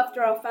looking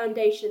after our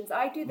foundations.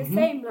 I do the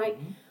same. Like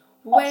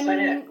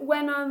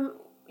when I'm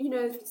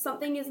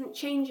something isn't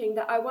changing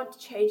that I want to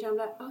change, I'm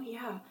like, oh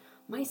yeah,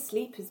 my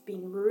sleep has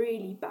been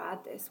really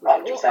bad this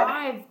week. 100%. Or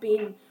I've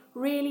been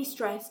really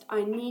stressed.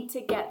 I need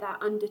to get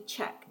that under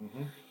check.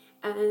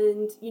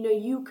 And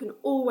you can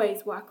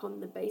always work on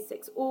the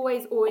basics.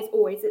 Always.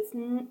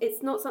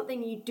 It's not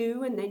something you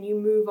do and then you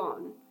move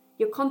on.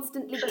 You're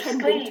constantly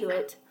tending to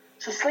it.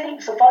 So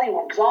sleep's a funny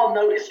one, because I'll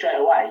notice straight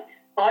away.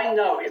 I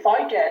know if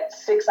I get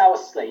 6 hours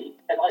sleep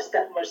and I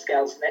step on those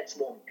scales the next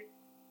morning,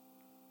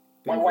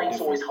 My weight's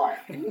always higher,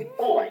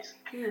 always.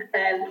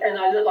 And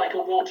I look like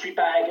a watery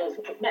bag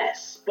of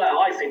mess. Well,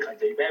 I think I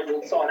do,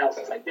 but someone else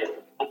will say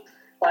different.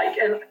 Like,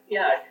 and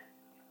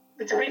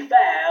to be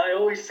fair, I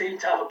always seem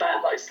to have a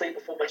bad night's sleep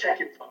before my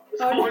check-in time.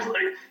 It's always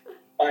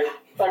I'm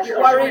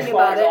worrying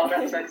about it. I'm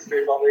that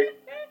sensitive,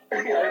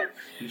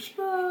 You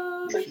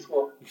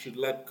should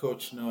let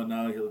Coach know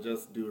now. He'll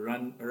just do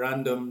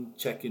random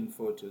check-in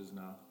photos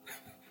now.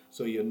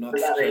 So you're not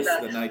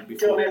stressed the night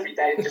before. Do them every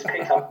day and just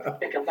pick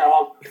up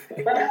now.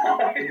 But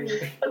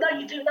no,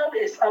 you do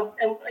notice. And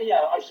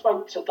I've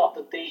spoken to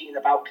Dr. Dean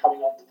about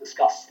coming on to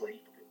discuss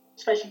sleep,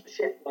 especially for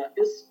shift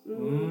workers,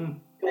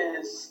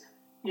 because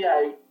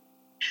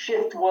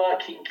shift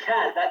working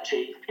can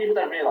actually. People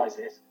don't realise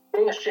this.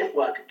 Being a shift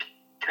worker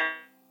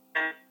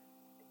can.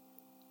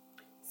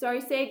 Sorry,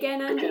 say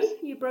again, Andy.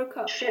 You broke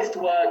up. Shift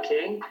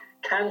working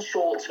can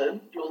shorten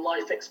your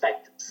life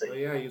expectancy. Oh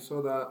yeah, you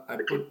saw that. I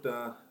put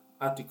the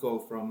article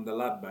from the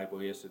Lad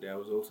Bible yesterday. I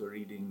was also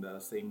reading the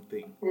same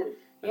thing.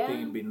 I think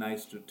it'd be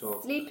nice to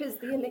talk. Sleep is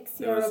the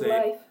elixir of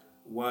life.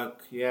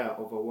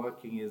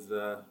 Overworking is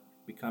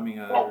becoming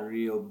a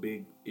real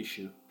big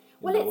issue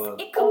in the world.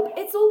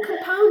 It's all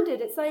compounded.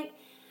 It's like,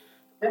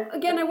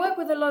 again, I work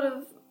with a lot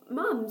of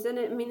mums, and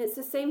it's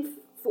the same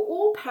for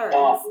all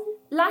parents.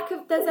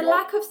 There's a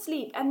lack of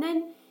sleep, and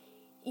then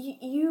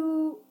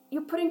you're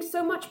putting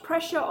so much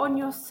pressure on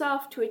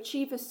yourself to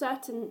achieve a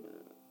certain,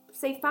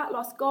 say, fat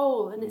loss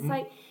goal, and it's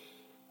like,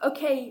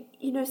 okay,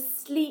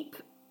 sleep.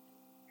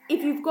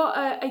 If you've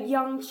got a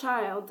young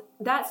child,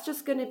 that's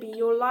just going to be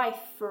your life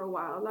for a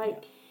while.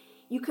 Like,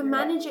 you can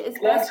manage it as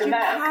best you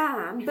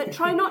can, but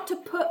try not to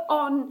put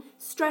on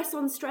stress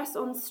on stress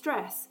on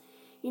stress.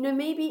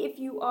 Maybe if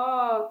you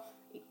are,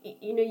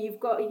 you've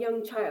got a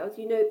young child,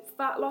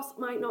 fat loss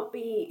might not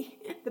be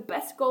the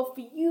best goal for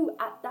you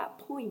at that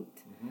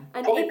point.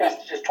 And probably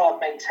best to just try and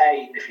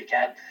maintain if you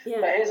can.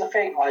 Yeah. But here's the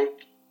thing,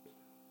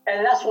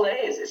 and that's what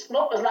it is. It's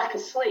not a lack of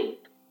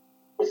sleep.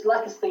 It's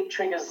lack of sleep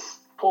triggers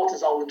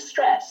cortisol and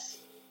stress.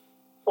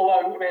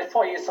 Although there's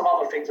probably some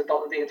other things that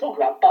Dr. Dean talk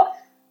about. But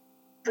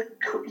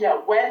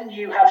when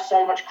you have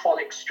so much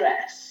chronic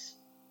stress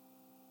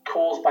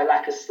caused by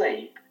lack of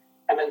sleep,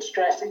 and then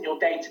stress in your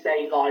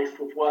day-to-day life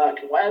with work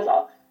and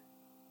whatever,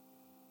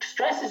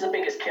 stress is the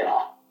biggest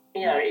killer.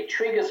 It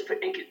triggers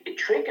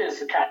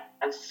the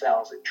cancer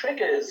cells. It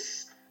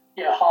triggers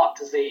heart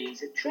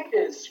disease. It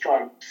triggers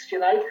strokes.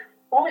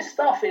 All this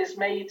stuff is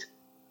made.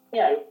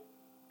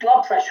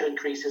 Blood pressure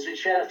increases,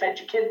 which can affect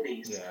your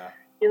kidneys.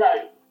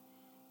 Yeah.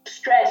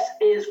 Stress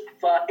is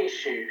the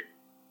issue,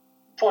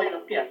 probably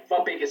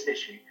the biggest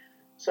issue.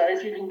 So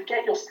if you can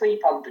get your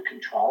sleep under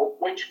control,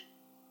 which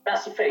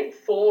that's the thing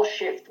for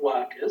shift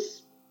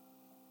workers,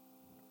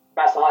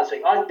 that's the hardest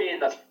thing. I've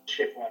been a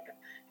shift worker,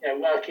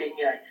 working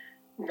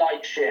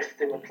night shift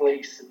in the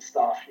police and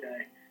stuff.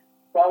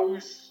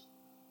 Those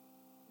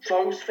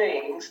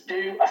things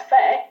do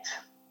affect.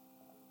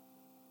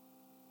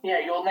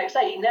 Your next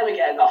day, you never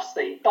get enough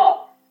sleep,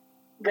 but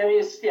there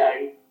is,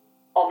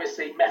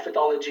 obviously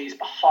methodologies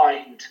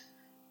behind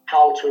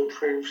how to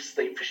improve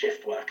sleep for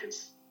shift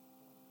workers.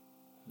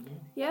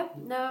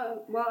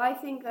 I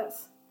think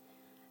that's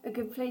a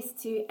good place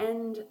to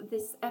end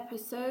this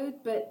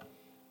episode, but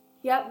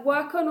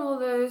work on all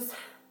those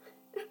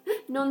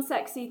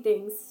non-sexy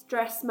things: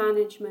 stress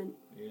management,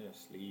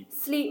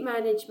 sleep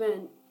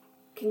management,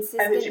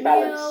 consistent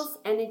meals,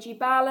 energy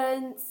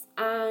balance,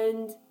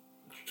 and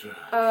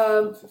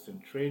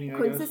consistent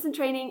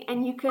training,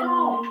 and you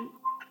can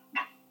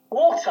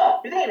water.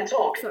 We didn't even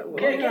talk.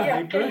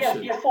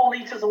 Get your 4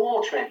 litres of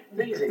water in.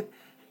 It's easy.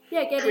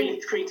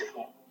 Getting 3 to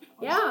 4.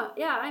 Yeah.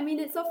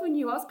 It's often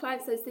you ask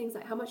clients those things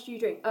like, how much do you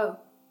drink? Oh,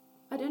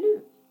 I don't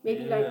know.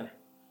 Maybe like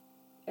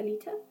a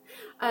litre.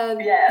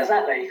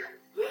 Exactly.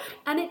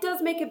 And it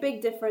does make a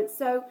big difference.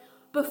 So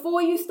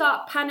before you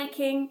start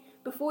panicking,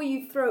 before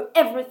you throw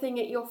everything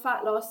at your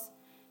fat loss,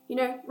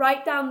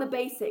 write down the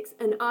basics.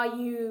 And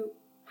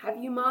have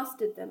you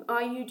mastered them?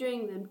 Are you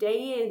doing them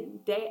day in,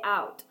 day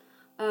out?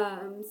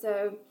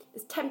 So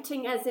as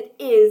tempting as it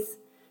is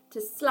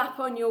to slap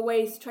on your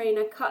waist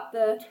trainer, cut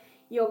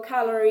your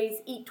calories,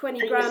 eat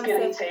 20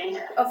 grams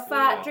of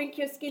fat, drink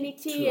your skinny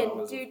tea,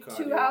 and do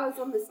 2 hours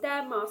on the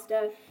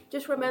Stairmaster,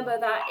 just remember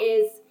that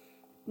is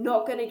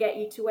not going to get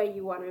you to where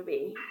you want to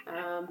be.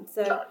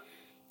 So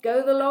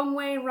go the long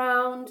way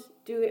round,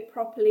 do it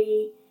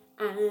properly,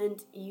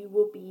 and you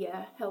will be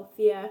a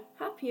healthier,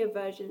 happier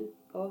version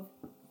of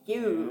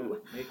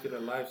you. Make it a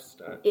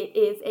lifestyle. It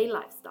is a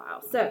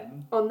lifestyle. So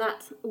on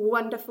that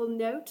wonderful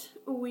note,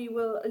 we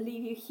will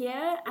leave you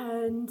here,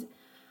 and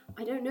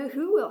I don't know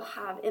who we'll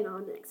have in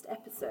our next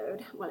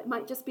episode. Well, it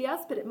might just be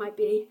us, but it might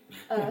be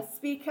a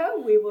speaker.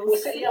 We'll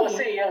see. We'll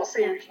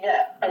see who we can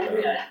get.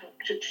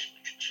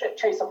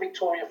 Chase up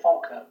Victoria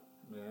Falker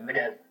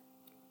again.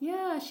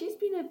 Yeah, she's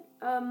been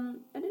I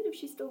don't know if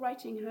she's still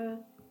writing her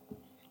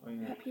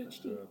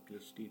PhD.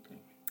 PhD thing.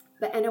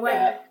 But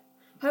anyway,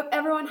 hope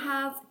everyone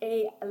has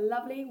a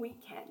lovely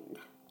weekend.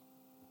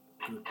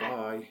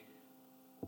 Goodbye.